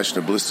got in relation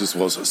to blisters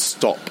was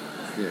stop.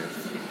 Yeah.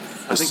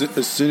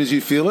 As soon as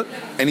you feel it,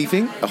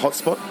 anything, a hot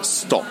spot,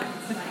 stop.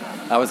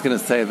 I was going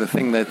to say the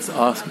thing that's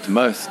asked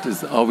most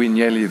is, are we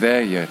nearly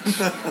there yet?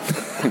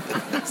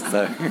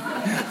 So.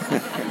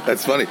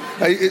 That's funny.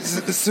 Hey,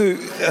 Sue,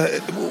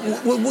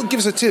 give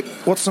us a tip.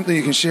 What's something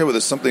you can share with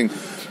us? Something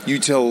you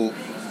tell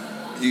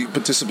you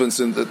participants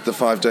in the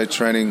 5-day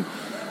training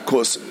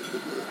course.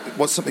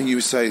 What's something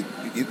you say,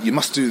 you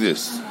must do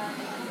this?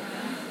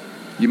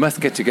 You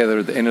must get together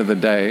at the end of the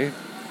day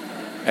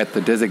at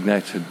the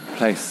designated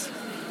place,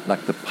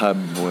 like the pub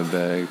or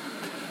the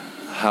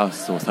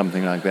house or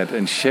something like that,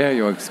 and share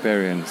your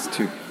experience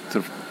to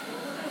sort of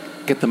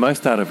get the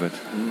most out of it.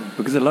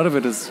 Because a lot of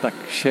it is like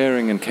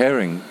sharing and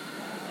caring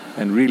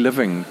and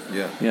reliving.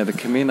 Yeah. The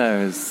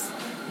Camino it's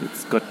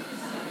got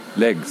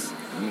legs.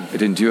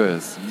 It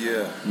endures.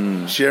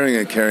 Sharing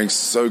and caring is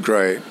so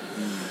great.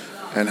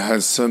 And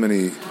has so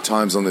many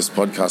times on this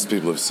podcast,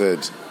 people have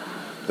said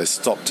they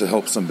stopped to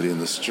help somebody in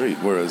the street,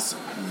 whereas,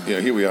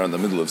 here we are in the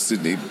middle of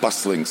Sydney,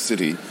 bustling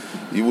city.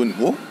 You wouldn't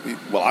walk.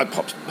 Well, I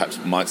perhaps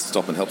might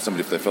stop and help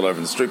somebody if they fell over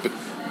in the street, but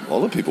a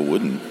lot of people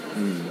wouldn't.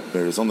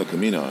 Whereas on the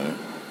Camino,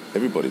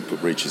 everybody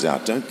reaches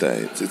out, don't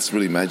they? It's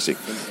really magic.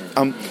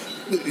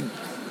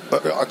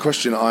 A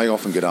question I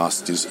often get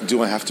asked is,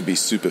 do I have to be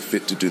super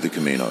fit to do the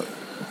Camino?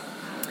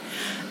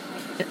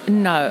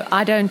 No,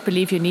 I don't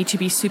believe you need to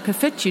be super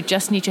fit. You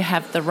just need to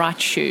have the right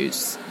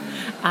shoes.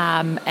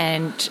 And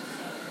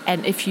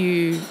if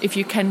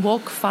you can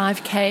walk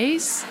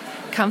 5Ks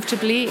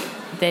comfortably,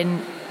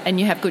 and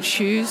you have good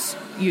shoes,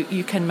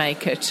 you can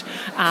make it.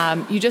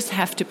 You just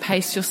have to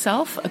pace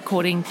yourself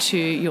according to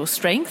your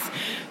strength.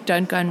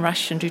 Don't go and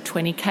rush and do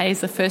 20Ks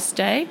the first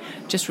day.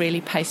 Just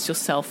really pace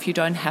yourself. You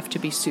don't have to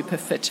be super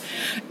fit.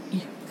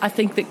 I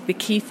think that the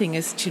key thing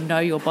is to know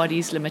your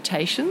body's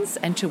limitations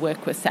and to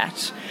work with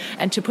that,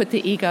 and to put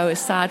the ego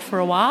aside for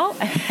a while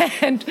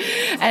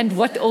and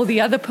what all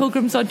the other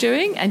pilgrims are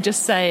doing, and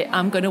just say,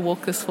 I'm going to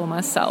walk this for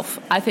myself.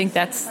 I think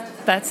that's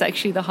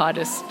actually the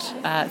hardest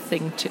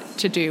thing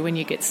to do when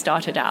you get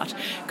started out,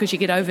 because you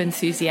get over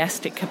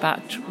enthusiastic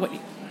about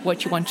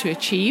what you want to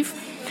achieve.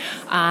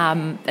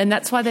 And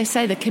that's why they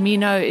say the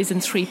Camino is in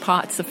 3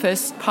 parts. The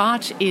first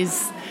part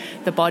is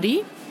the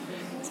body.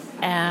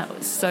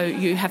 So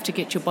you have to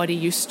get your body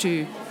used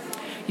to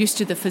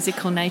the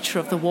physical nature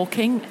of the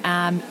walking,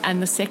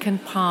 and the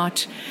second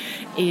part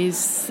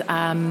is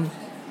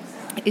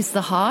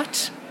the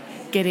heart,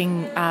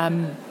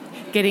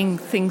 getting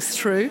things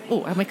through.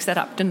 Oh, I mixed that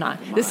up, didn't I?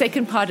 The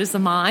second part is the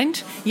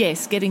mind.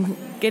 Yes, getting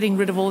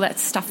rid of all that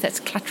stuff that's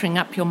cluttering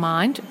up your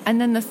mind. And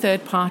then the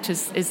third part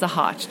is the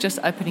heart, just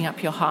opening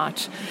up your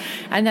heart.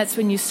 And that's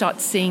when you start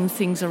seeing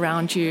things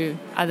around you,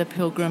 other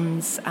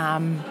pilgrims,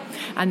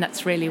 and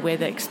that's really where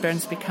the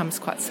experience becomes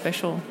quite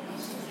special.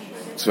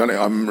 It's funny,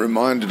 I'm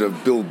reminded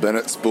of Bill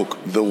Bennett's book,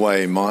 The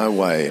Way, My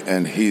Way,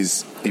 and he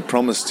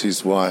promised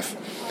his wife,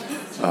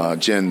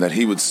 Jen, that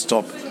he would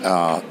stop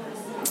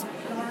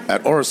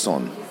at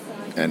Orison,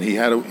 and he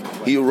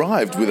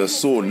arrived with a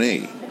sore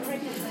knee,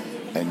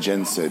 and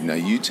Jen said, "Now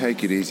you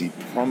take it easy.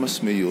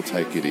 Promise me you'll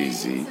take it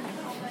easy,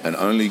 and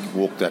only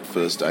walk that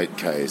first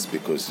 8Ks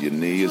because your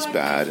knee is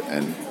bad."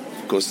 And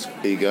of course,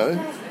 ego.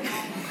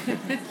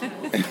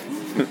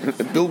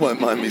 Bill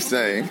won't mind me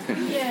saying,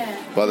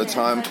 by the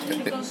time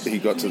he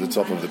got to the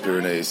top of the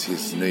Pyrenees,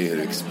 his knee had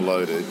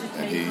exploded,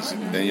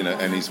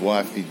 and his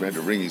wife, he had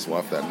to ring his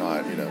wife that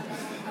night,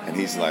 and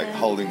he's like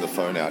holding the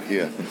phone out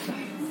here.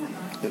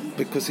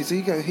 Because his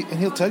ego, and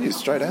he'll tell you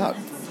straight out,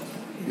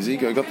 his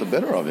ego got the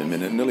better of him,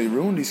 and it nearly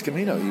ruined his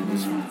Camino.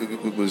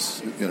 It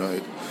was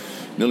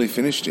nearly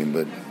finished him,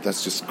 but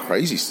that's just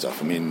crazy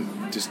stuff. I mean,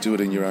 just do it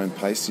in your own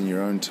pace, in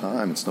your own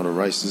time. It's not a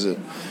race, is it?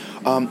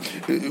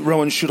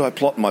 Rowan, should I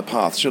plot my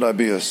path? Should I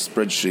be a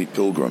spreadsheet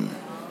pilgrim?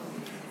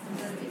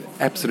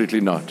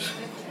 Absolutely not.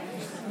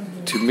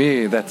 To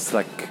me, that's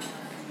like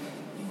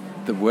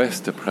the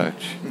worst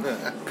approach.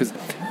 Because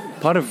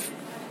part of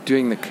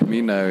doing the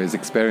Camino is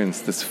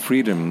experience this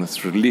freedom,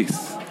 this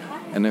release.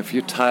 And if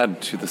you're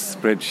tied to the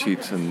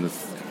spreadsheet and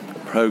this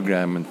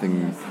program and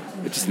thing,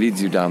 it just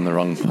leads you down the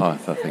wrong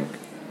path, I think.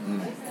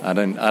 I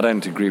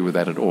don't agree with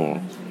that at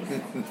all.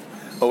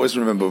 I always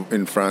remember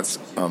in France,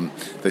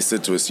 they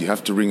said to us, you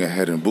have to ring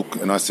ahead and book.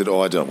 And I said,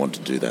 I don't want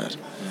to do that.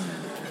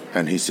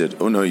 And he said,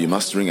 oh no, you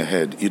must ring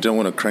ahead. You don't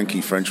want a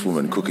cranky French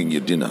woman cooking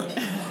your dinner.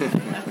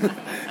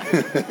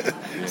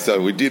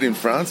 So we did in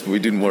France, but we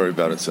didn't worry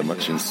about it so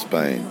much in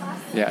Spain.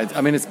 Yeah,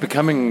 I mean, it's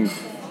becoming,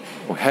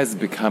 or has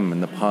become in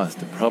the past,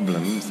 a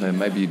problem, so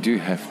maybe you do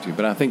have to,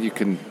 but I think you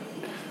can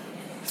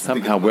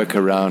somehow work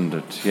around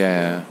it,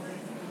 yeah.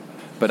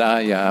 But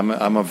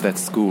I'm of that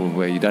school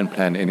where you don't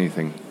plan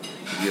anything.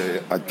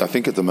 Yeah, I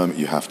think at the moment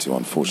you have to,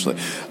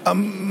 unfortunately.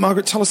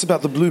 Margaret, tell us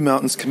about the Blue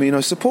Mountains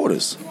Camino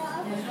supporters.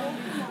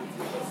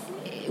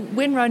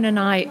 When Ron and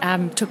I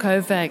took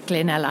over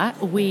Glenella,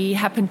 we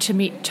happened to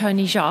meet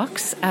Tony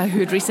Jacques, who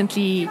had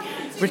recently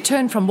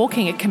returned from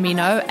walking a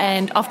Camino,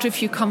 and after a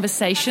few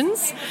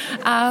conversations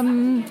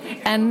and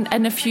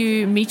a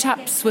few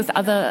meetups with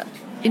other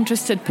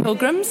interested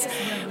pilgrims,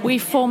 we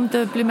formed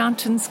the Blue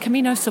Mountains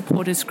Camino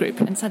Supporters Group.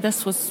 And so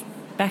this was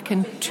back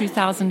in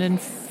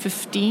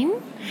 2015,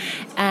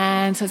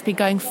 and so it's been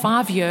going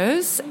 5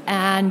 years,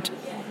 and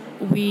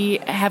we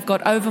have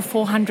got over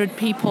 400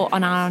 people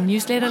on our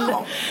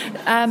newsletter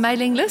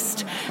mailing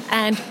list,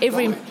 and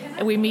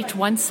we meet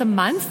once a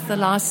month, the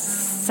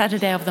last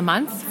Saturday of the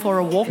month, for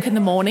a walk in the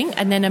morning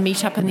and then a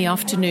meet-up in the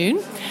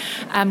afternoon.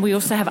 We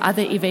also have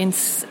other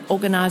events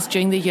organised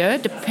during the year,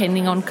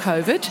 depending on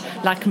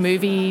COVID, like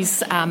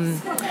movies,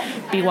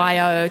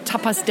 BYO,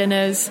 tapas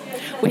dinners.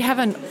 We have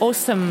an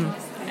awesome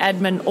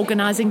admin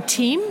organising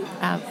team.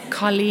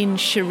 Colleen,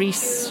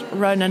 Charisse,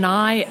 Ron and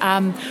I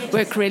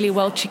work really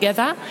well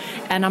together,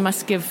 and I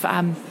must give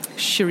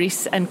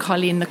Charisse and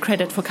Colleen the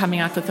credit for coming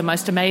out with the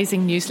most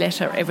amazing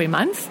newsletter every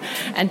month,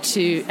 and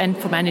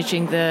for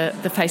managing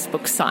the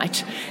Facebook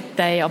site.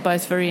 They are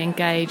both very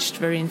engaged,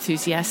 very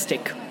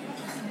enthusiastic.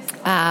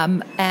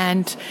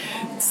 And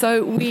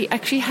so we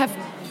actually have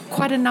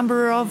quite a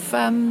number of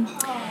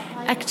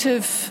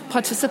active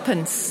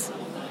participants.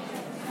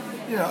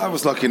 Yeah, I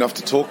was lucky enough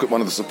to talk at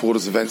one of the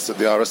supporters events at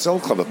the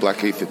RSL Club at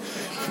Blackheath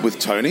with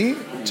Tony.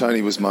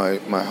 Tony was my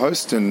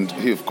host, and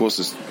he, of course,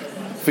 is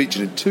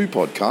featured in 2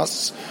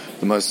 podcasts.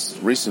 The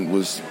most recent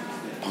was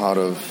part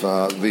of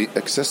the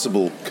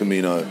Accessible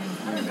Camino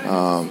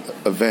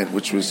event,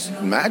 which was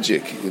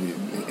magic.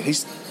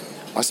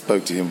 I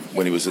spoke to him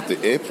when he was at the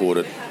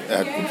airport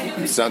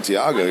at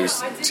Santiago. He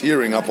was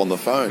tearing up on the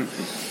phone.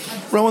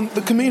 Rowan,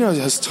 the Camino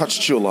has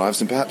touched your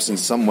lives and perhaps in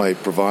some way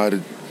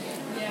provided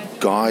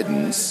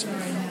guidance.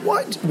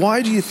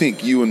 Why do you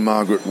think you and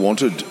Margaret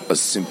wanted a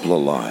simpler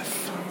life?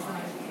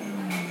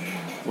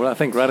 Well, I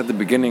think right at the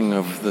beginning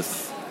of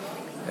this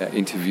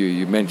interview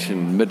you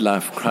mentioned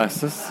midlife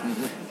crisis.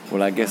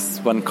 Well, I guess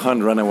one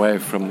can't run away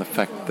from the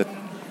fact that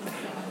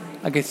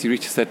I guess you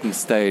reach a certain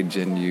stage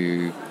and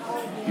you're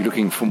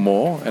looking for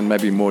more and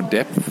maybe more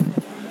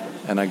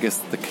depth. And I guess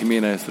the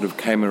Camino sort of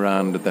came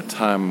around at that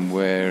time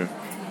where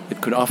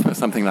it could offer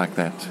something like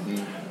that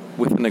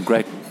within a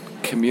great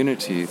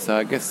community. So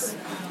I guess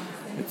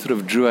it sort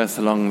of drew us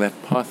along that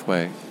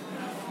pathway.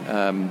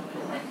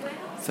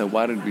 So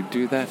why did we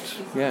do that?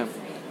 Yeah,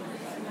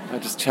 I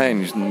just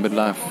changed in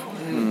midlife.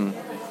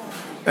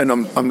 And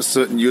I'm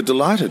certain you're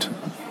delighted.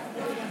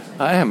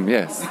 I am,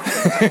 yes.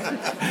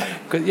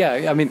 'Cause,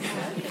 yeah, I mean,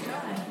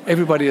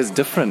 everybody is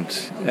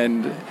different,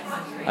 and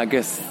I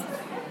guess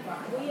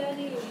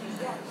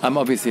I'm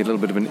obviously a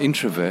little bit of an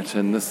introvert,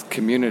 and this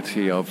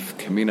community of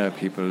Camino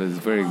people is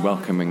very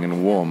welcoming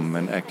and warm,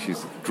 and actually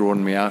has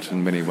drawn me out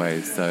in many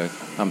ways, so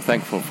I'm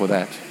thankful for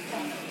that.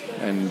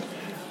 And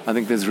I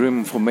think there's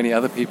room for many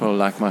other people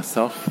like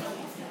myself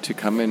to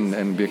come in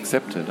and be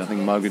accepted. I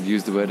think Margaret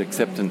used the word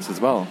acceptance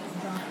as well.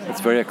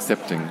 It's very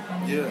accepting.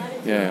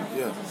 Yeah.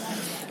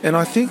 And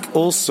I think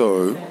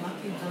also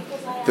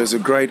there's a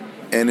great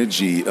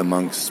energy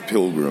amongst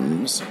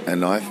pilgrims,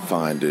 and I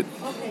find it,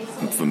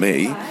 for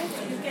me,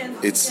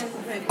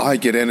 I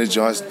get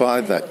energized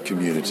by that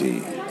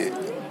community.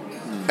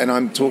 And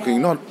I'm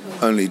talking not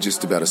only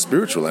just about a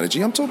spiritual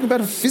energy, I'm talking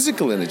about a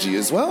physical energy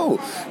as well.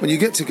 When you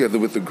get together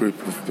with a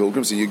group of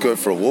pilgrims and you go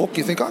for a walk,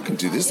 you think, I can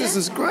do this, this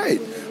is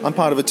great. I'm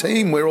part of a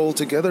team, we're all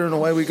together and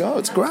away we go.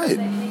 It's great.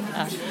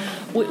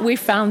 We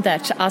found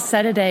that our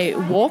Saturday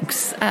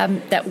walks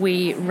that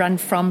we run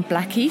from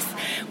Blackheath,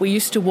 we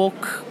used to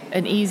walk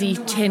an easy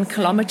 10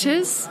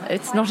 kilometres.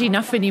 It's not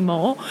enough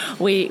anymore.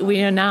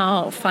 We are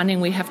now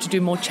finding we have to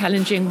do more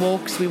challenging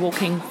walks. We're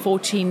walking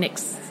 14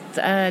 next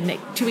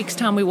 2 weeks'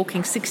 time. We're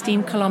walking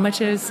 16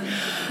 kilometres.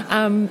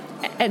 And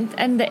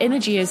the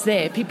energy is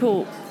there.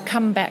 People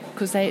come back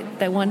because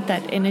they want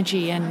that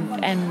energy,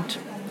 and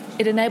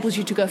it enables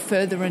you to go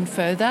further and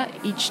further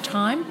each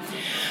time.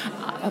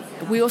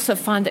 We also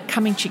find that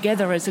coming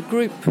together as a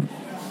group,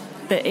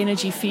 the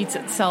energy feeds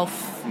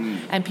itself,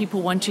 and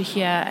people want to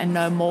hear and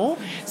know more.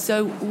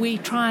 So we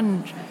try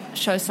and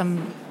show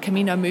some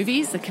Camino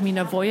movies, the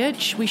Camino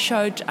Voyage. We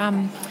showed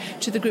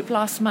to the group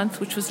last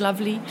month, which was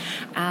lovely.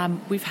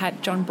 We've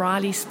had John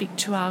Briley speak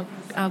to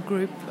our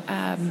group.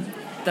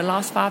 The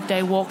last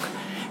 5-day walk,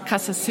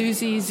 Casa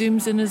Susie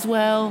zooms in as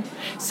well.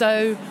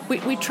 So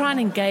we try and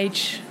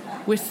engage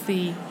with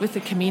the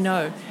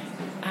Camino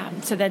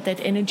so that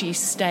energy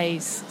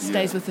stays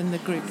within the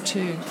group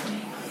too.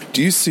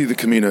 Do you see the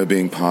Camino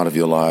being part of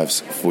your lives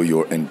for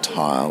your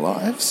entire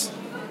lives?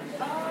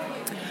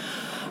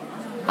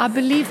 I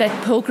believe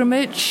that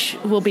pilgrimage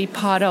will be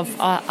part of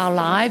our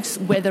lives,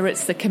 whether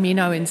it's the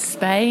Camino in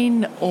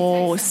Spain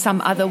or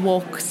some other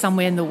walk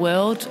somewhere in the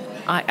world.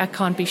 I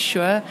can't be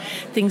sure.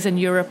 Things in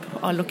Europe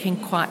are looking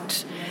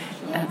quite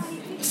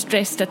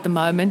stressed at the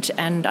moment,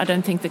 and I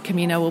don't think the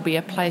Camino will be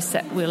a place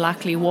that we'll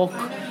likely walk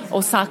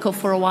or cycle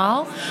for a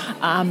while.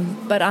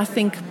 But I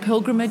think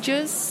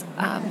pilgrimages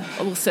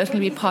will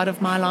certainly be part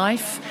of my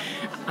life.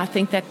 I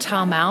think that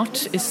time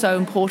out is so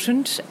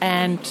important.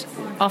 And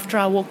after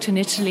I walked in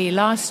Italy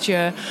last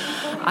year,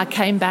 I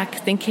came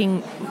back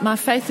thinking my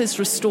faith is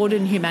restored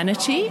in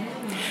humanity.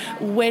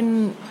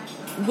 When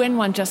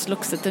one just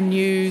looks at the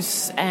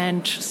news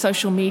and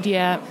social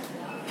media,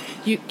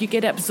 you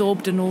get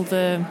absorbed in all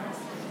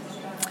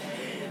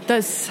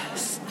those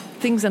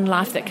things in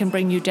life that can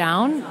bring you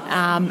down,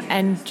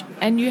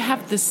 and you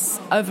have this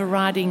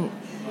overriding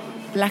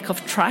lack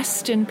of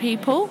trust in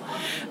people.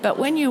 But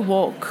when you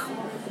walk,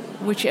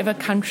 whichever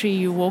country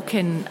you walk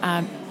in,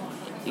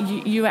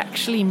 you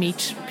actually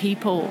meet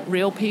people,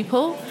 real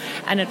people,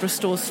 and it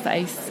restores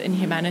faith in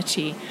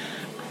humanity.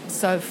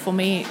 So for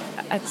me,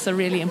 it's a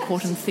really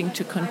important thing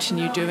to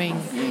continue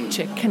doing,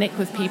 to connect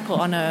with people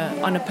on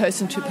a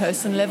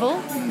person-to-person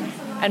level,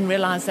 and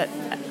realize that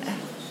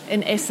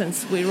in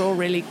essence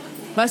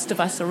most of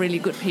us are really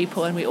good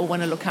people, and we all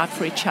want to look out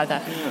for each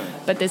other.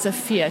 But there's a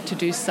fear to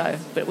do so.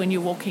 But when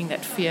you're walking,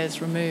 that fear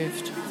is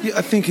removed. Yeah,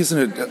 I think,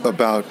 isn't it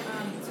about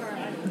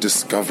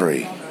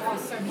discovery?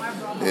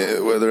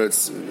 Whether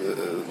it's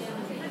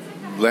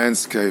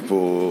landscape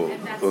or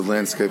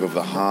landscape of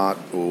the heart,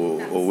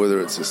 or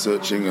whether it's a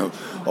searching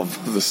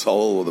of the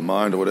soul or the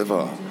mind or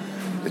whatever.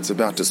 It's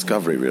about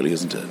discovery, really,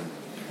 isn't it?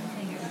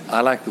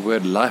 I like the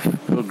word life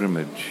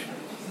pilgrimage.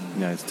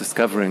 It's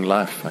discovering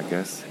life, I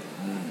guess,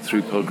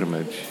 through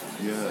pilgrimage.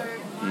 Yeah,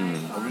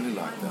 I really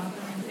like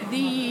that.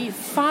 The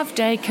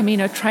 5-day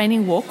Camino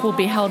training walk will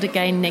be held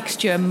again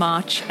next year,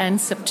 March and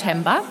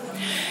September.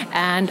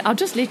 And I'll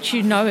just let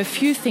you know a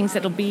few things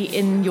that'll be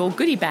in your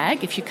goodie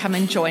bag if you come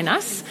and join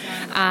us.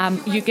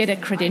 You get a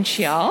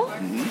credential,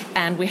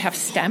 and we have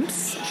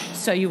stamps,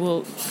 so you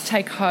will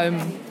take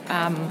home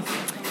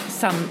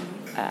some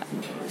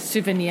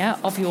souvenir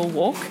of your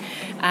walk.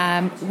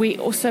 We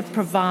also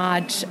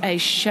provide a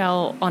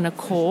shell on a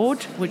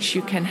cord, which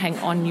you can hang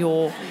on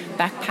your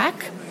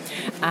backpack.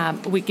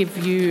 We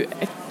give you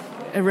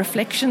a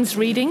reflections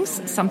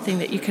readings, something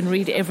that you can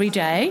read every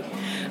day.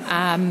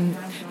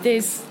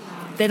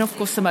 Then, of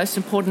course, the most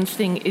important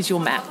thing is your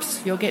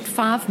maps. You'll get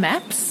 5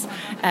 maps,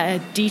 a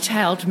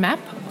detailed map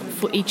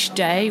for each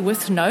day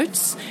with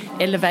notes,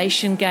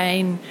 elevation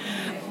gain,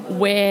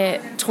 where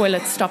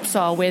toilet stops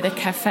are, where the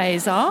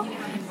cafes are.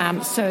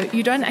 So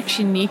you don't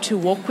actually need to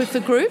walk with the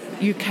group.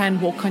 You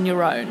can walk on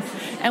your own.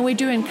 And we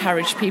do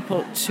encourage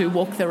people to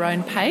walk their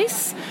own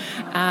pace.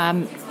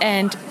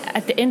 And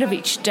at the end of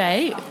each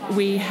day,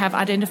 we have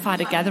identified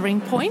a gathering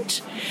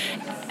point,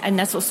 and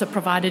that's also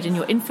provided in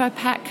your info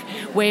pack,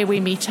 where we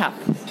meet up.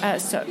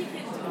 So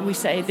we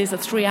say there's a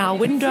 3-hour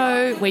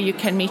window where you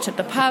can meet at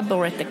the pub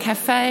or at the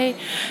cafe,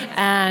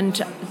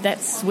 and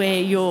that's where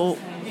you'll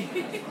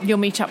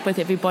meet up with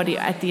everybody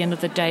at the end of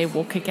the day,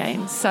 walk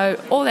again.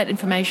 So all that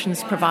information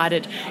is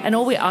provided, and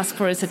all we ask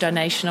for is a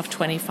donation of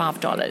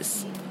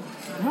 $25.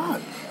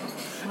 Right.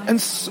 And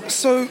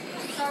so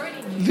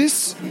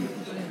this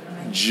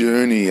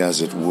journey,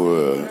 as it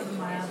were,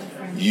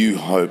 you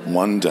hope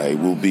one day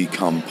will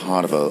become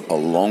part of a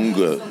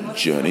longer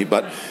journey.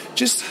 But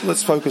just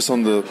let's focus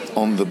on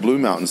the Blue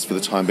Mountains for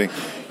the time being.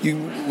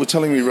 You were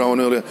telling me,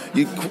 Rowan, earlier,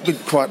 you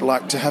would quite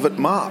like to have it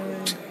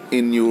marked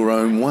in your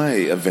own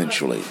way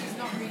eventually.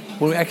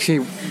 Well,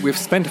 actually, we've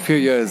spent a few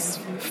years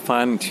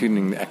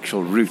fine-tuning the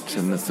actual route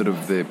and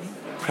the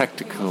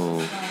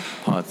practical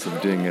parts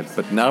of doing it.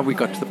 But now we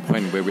got to the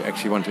point where we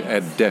actually want to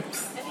add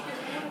depth.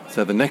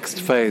 So the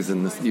next phase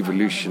in this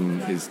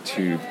evolution is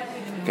to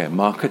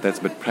mark it. That's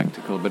a bit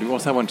practical, but we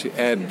also want to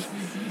add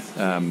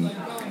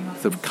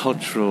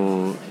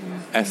cultural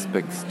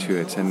aspects to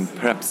it, and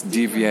perhaps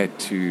deviate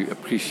to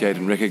appreciate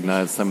and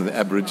recognize some of the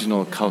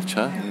Aboriginal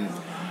culture,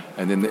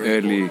 and then the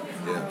early,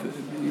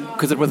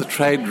 because it was a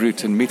trade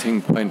route and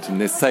meeting point,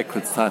 and there's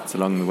sacred sites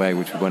along the way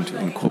which we want to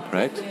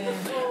incorporate.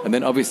 And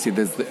then obviously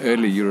there's the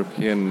early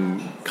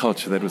European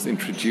culture that was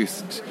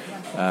introduced.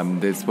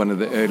 There's one of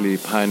the early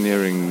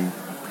pioneering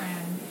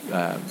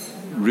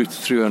routes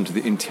through onto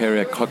the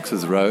interior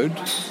Cox's Road,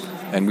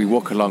 and we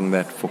walk along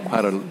that for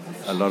quite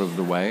a lot of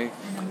the way.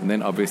 And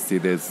then obviously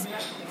there's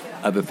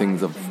other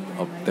things that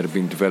have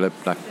been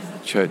developed, like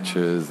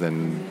churches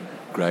and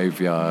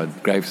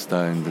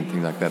gravestones and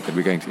things like that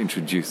we're going to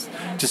introduce,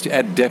 just to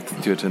add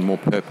depth to it and more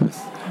purpose.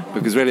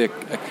 Because really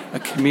a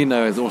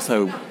Camino is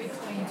also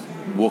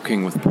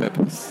walking with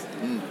purpose,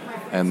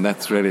 and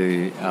that's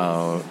really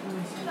our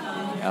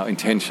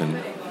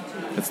intention.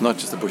 It's not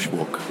just a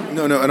bushwalk.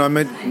 No, and I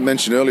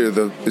mentioned earlier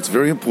that it's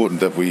very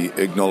important that we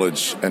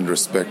acknowledge and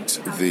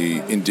respect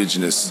the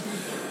indigenous.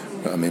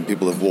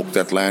 People have walked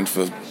that land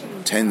for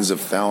tens of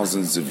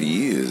thousands of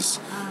years,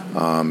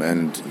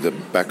 and the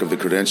back of the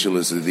credential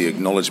is the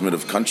acknowledgement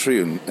of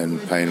country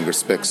and paying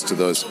respects to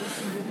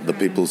the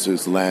peoples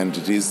whose land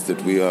it is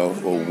that we are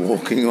all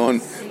walking on,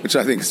 which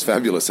I think is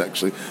fabulous,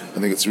 actually. I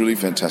think it's really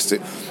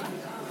fantastic.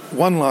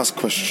 One last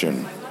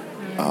question.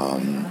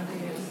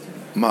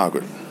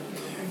 Margaret,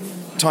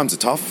 times are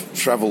tough,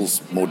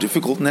 travel's more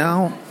difficult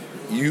now.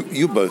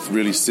 You're both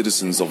really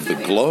citizens of the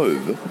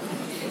globe.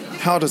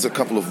 How does a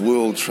couple of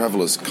world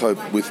travellers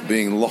cope with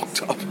being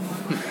locked up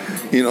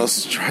in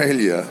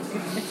Australia?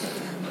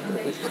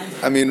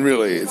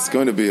 Really, it's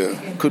going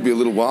to could be a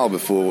little while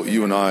before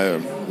you and I,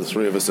 the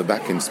three of us, are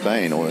back in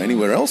Spain or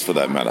anywhere else for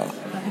that matter.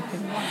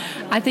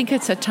 I think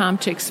it's a time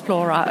to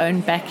explore our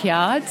own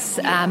backyards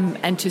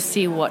and to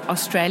see what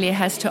Australia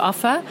has to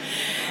offer,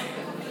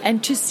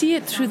 and to see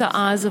it through the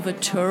eyes of a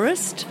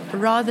tourist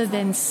rather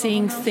than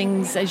seeing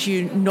things as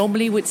you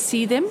normally would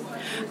see them.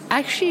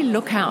 Actually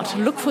look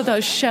for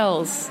those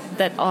shells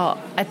that are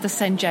at the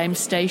St. James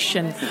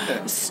Station.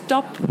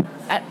 Stop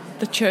at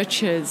the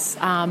churches,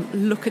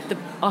 look at the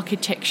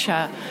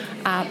architecture,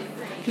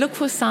 look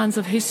for signs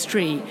of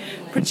history.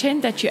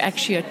 Pretend that you're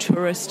actually a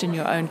tourist in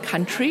your own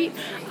country.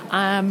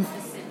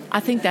 I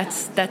think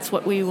that's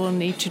what we will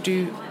need to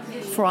do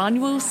for our,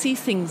 and we'll see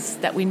things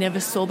that we never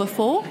saw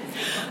before.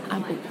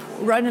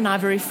 Rowan and I are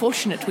very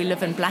fortunate. We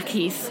live in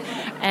Blackheath,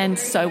 and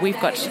so we've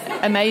got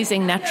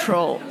amazing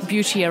natural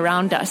beauty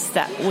around us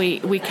that we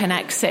can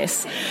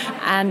access.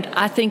 And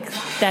I think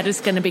that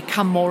is going to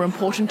become more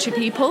important to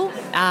people.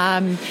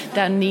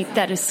 They'll need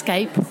that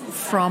escape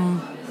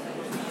from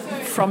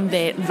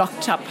their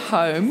locked up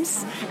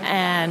homes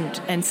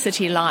and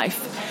city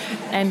life.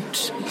 And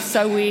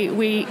so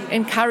we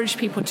encourage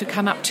people to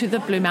come up to the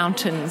Blue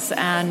Mountains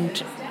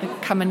and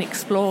come and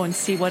explore and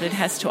see what it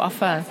has to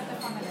offer.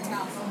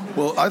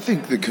 Well, I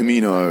think the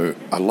Camino,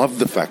 I love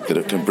the fact that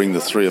it can bring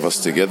the three of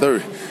us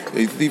together.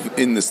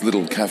 In this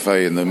little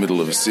cafe in the middle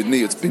of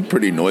Sydney, it's been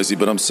pretty noisy,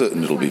 but I'm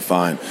certain it'll be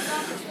fine.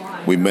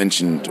 You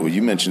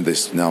mentioned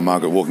this now,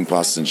 Margaret, walking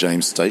past St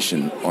James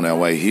Station on our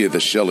way here. The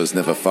Shell is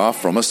never far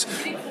from us,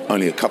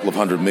 only a couple of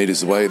 100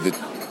 metres away, the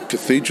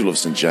Cathedral of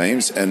St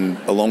James, and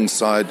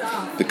alongside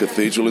the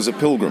cathedral is a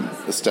pilgrim,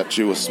 a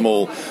statue, a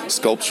small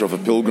sculpture of a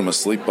pilgrim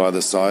asleep by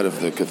the side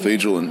of the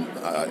cathedral, and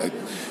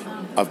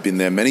I've been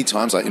there many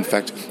times. In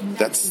fact,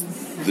 that's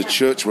the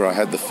church where I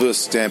had the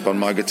first stamp on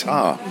my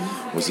guitar,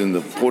 was in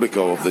the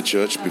portico of the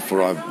church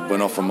before I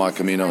went off on my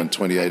Camino in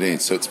 2018.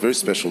 So it's very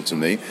special to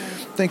me.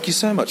 Thank you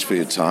so much for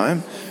your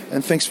time,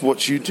 and thanks for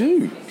what you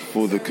do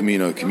for the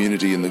Camino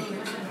community in the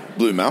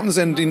Blue Mountains,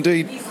 and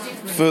indeed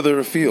further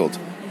afield.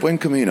 Buen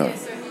Camino.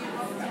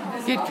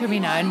 Good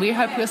Camino, and we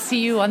hope we'll see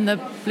you on the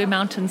Blue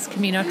Mountains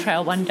Camino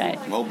Trail one day.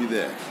 I'll be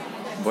there.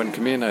 Buen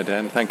Camino,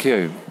 Dan. Thank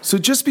you. So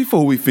just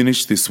before we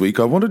finish this week,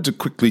 I wanted to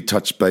quickly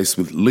touch base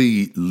with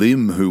Lee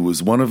Lim, who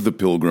was one of the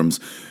pilgrims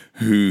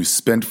who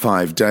spent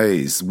 5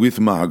 days with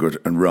Margaret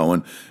and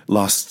Rowan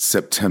last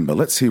September.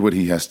 Let's hear what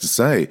he has to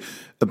say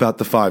about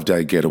the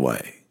 5-day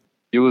getaway.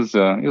 It was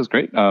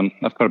great. I've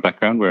got a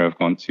background where I've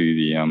gone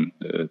to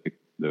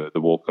the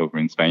walk over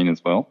in Spain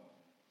as well.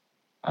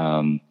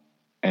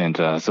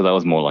 So that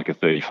was more like a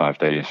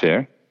 35-day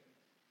affair.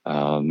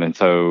 And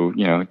so,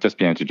 just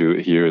being able to do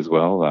it here as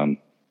well.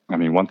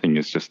 One thing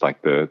is just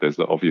like there's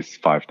the obvious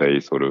 5-day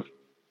sort of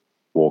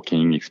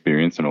walking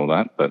experience and all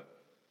that, but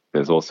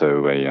there's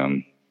also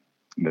you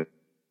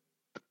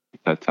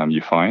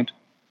find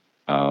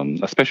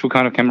a special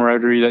kind of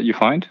camaraderie that you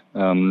find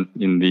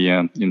in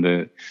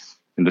the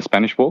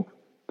Spanish walk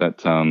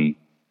that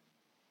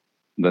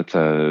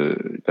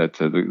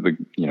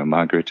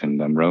Margaret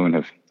and Rowan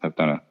have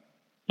done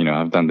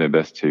have done their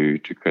best to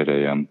create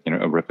a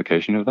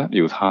replication of that.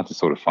 It was hard to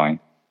sort of find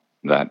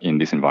that in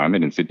this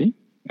environment in Sydney.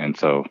 And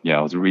so,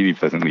 I was really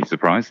pleasantly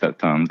surprised that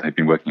they've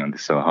been working on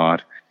this so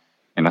hard.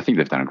 And I think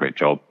they've done a great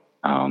job.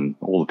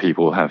 All the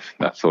people have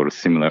that sort of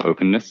similar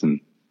openness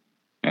and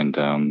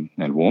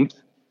warmth.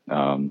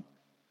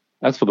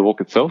 As for the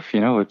walk itself,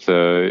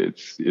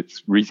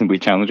 it's reasonably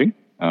challenging.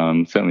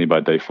 Certainly by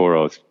day 4,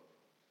 I was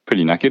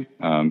pretty knackered,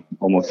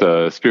 almost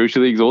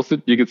spiritually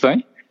exhausted, you could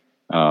say.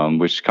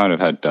 Which kind of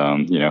had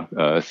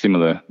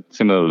similar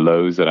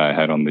lows that I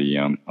had on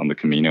the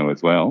Camino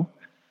as well.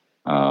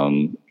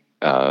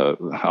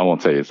 I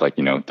won't say it's like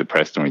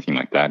depressed or anything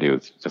like that. It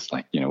was just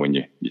like when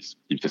you've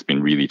just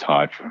been really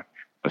tired for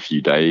a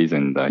few days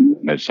and you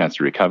had a chance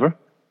to recover,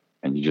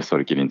 and you just sort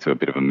of get into a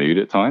bit of a mood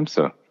at times.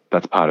 So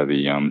that's part of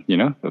the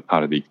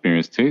part of the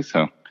experience too.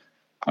 So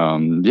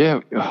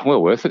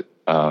well worth it.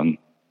 And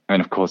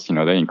of course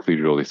they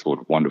included all this sort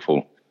of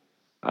wonderful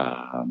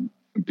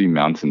Blue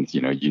Mountains,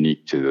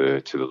 unique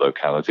to the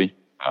locality,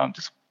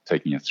 just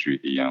taking us through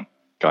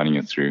guiding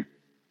us through,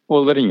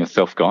 or letting us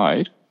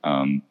self-guide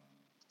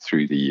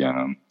through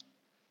the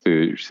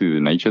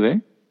nature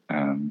there.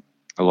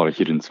 A lot of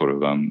hidden sort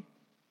of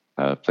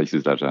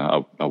places that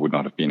I would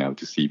not have been able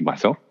to see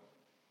myself.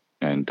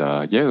 And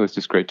it was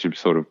just great to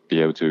sort of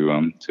be able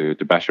to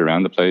bash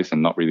around the place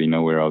and not really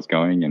know where I was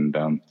going, and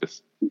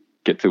just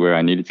get to where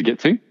I needed to get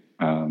to,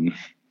 and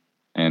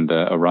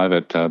arrive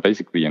at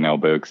basically an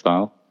albergue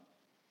style.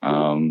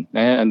 And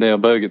the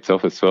albergue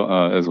itself as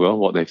well,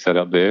 what they've set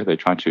up there, they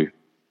try to,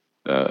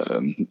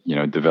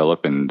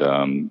 develop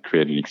and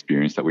create an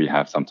experience that we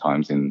have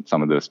sometimes in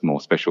some of the more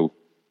special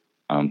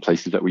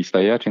places that we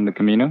stay at in the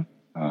Camino.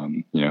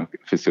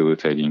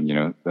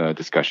 Facilitating,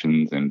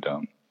 discussions and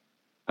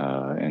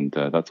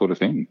that sort of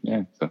thing.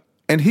 Yeah. So.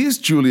 And here's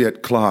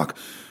Juliet Clark,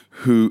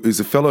 who is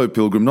a fellow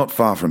pilgrim not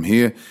far from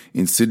here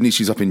in Sydney.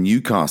 She's up in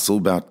Newcastle,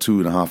 about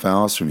 2.5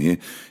 hours from here.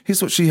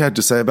 Here's what she had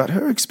to say about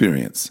her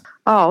experience.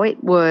 Oh,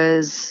 it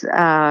was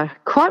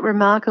quite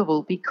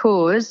remarkable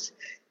because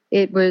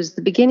it was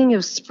the beginning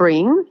of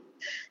spring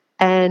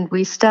and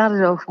we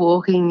started off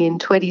walking in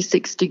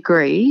 26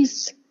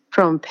 degrees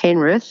from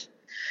Penrith,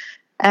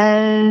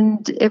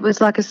 and it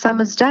was like a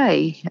summer's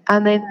day.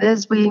 And then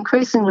as we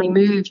increasingly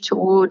moved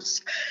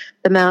towards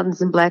the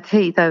mountains in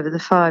Blackheath over the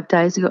 5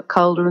 days, it got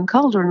colder and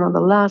colder. And on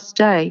the last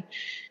day,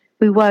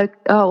 we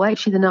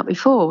the night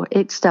before,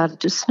 it started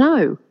to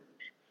snow.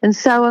 And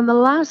so on the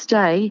last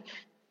day,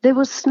 there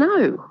was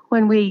snow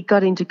when we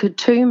got into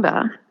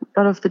Katoomba,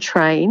 got off the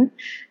train,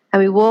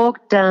 and we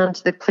walked down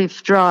to the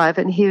Cliff Drive,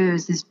 and here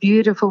was this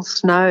beautiful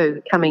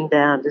snow coming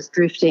down, just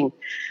drifting.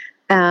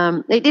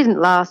 It didn't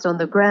last on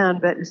the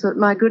ground, but so,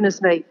 my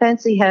goodness me,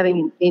 fancy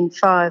having in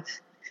 5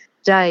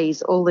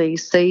 days all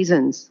these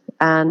seasons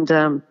and,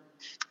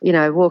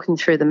 walking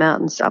through the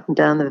mountains up and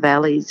down the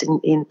valleys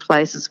in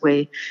places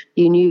where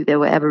you knew there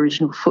were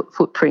Aboriginal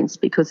footprints,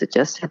 because it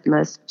just had the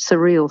most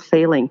surreal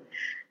feeling.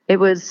 It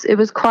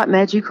was quite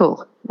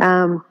magical,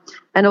 and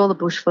all the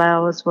bush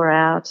flowers were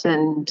out,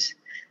 and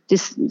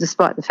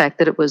despite the fact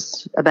that it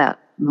was about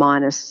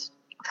minus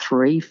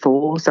 3,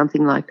 4,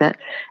 something like that,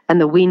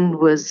 and the wind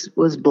was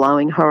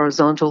blowing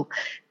horizontal.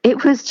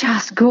 It was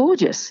just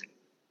gorgeous.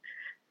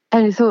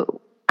 And you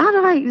thought,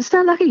 you're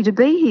so lucky to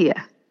be here,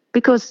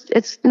 because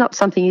it's not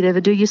something you'd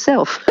ever do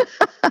yourself.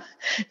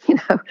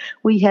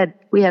 We had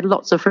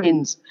lots of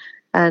friends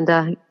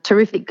and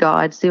terrific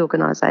guides. The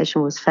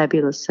organisation was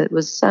fabulous. It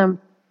was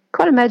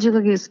quite a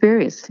magical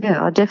experience.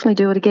 Yeah, I'd definitely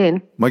do it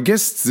again. My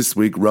guests this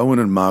week, Rowan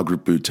and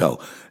Margaret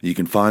Boutel. You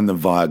can find them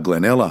via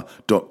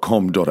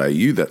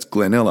glenella.com.au. That's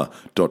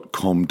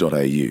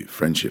glenella.com.au.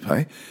 Friendship,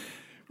 hey?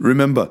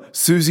 Remember,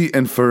 Susie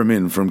and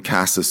Fermin from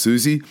Casa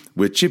Susie.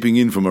 We're chipping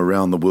in from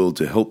around the world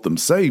to help them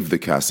save the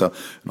Casa,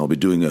 and I'll be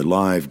doing a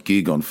live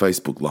gig on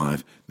Facebook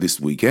Live this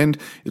weekend.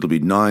 It'll be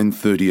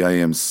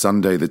 9:30am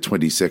Sunday the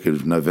 22nd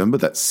of November.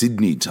 That's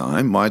Sydney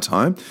time, my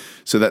time.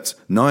 So that's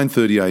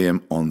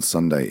 9:30am on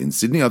Sunday in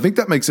Sydney. I think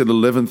that makes it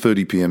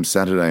 11:30pm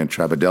Saturday in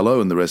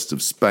Trabadello and the rest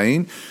of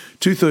Spain.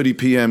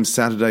 2:30pm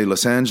Saturday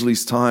Los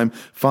Angeles time,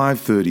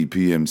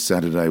 5:30pm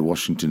Saturday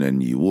Washington and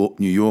New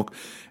York,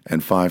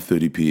 and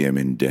 5:30pm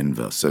in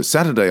Denver. So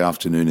Saturday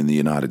afternoon in the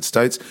United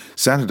States,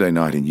 Saturday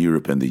night in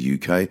Europe and the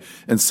UK,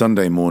 and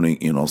Sunday morning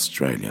in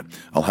Australia.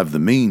 I'll have the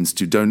means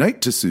to donate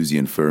to Susie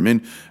and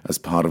Fermin as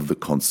part of the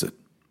concert.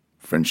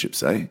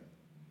 Friendships, eh?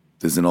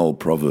 There's an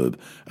old proverb,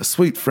 a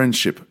sweet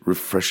friendship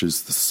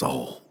refreshes the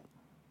soul.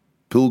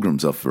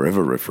 Pilgrims are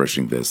forever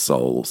refreshing their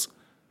souls,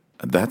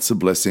 and that's a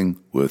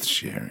blessing worth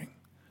sharing.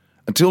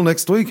 Until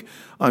next week,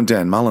 I'm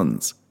Dan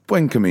Mullins.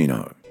 Buen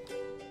camino.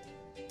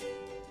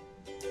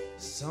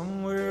 Someone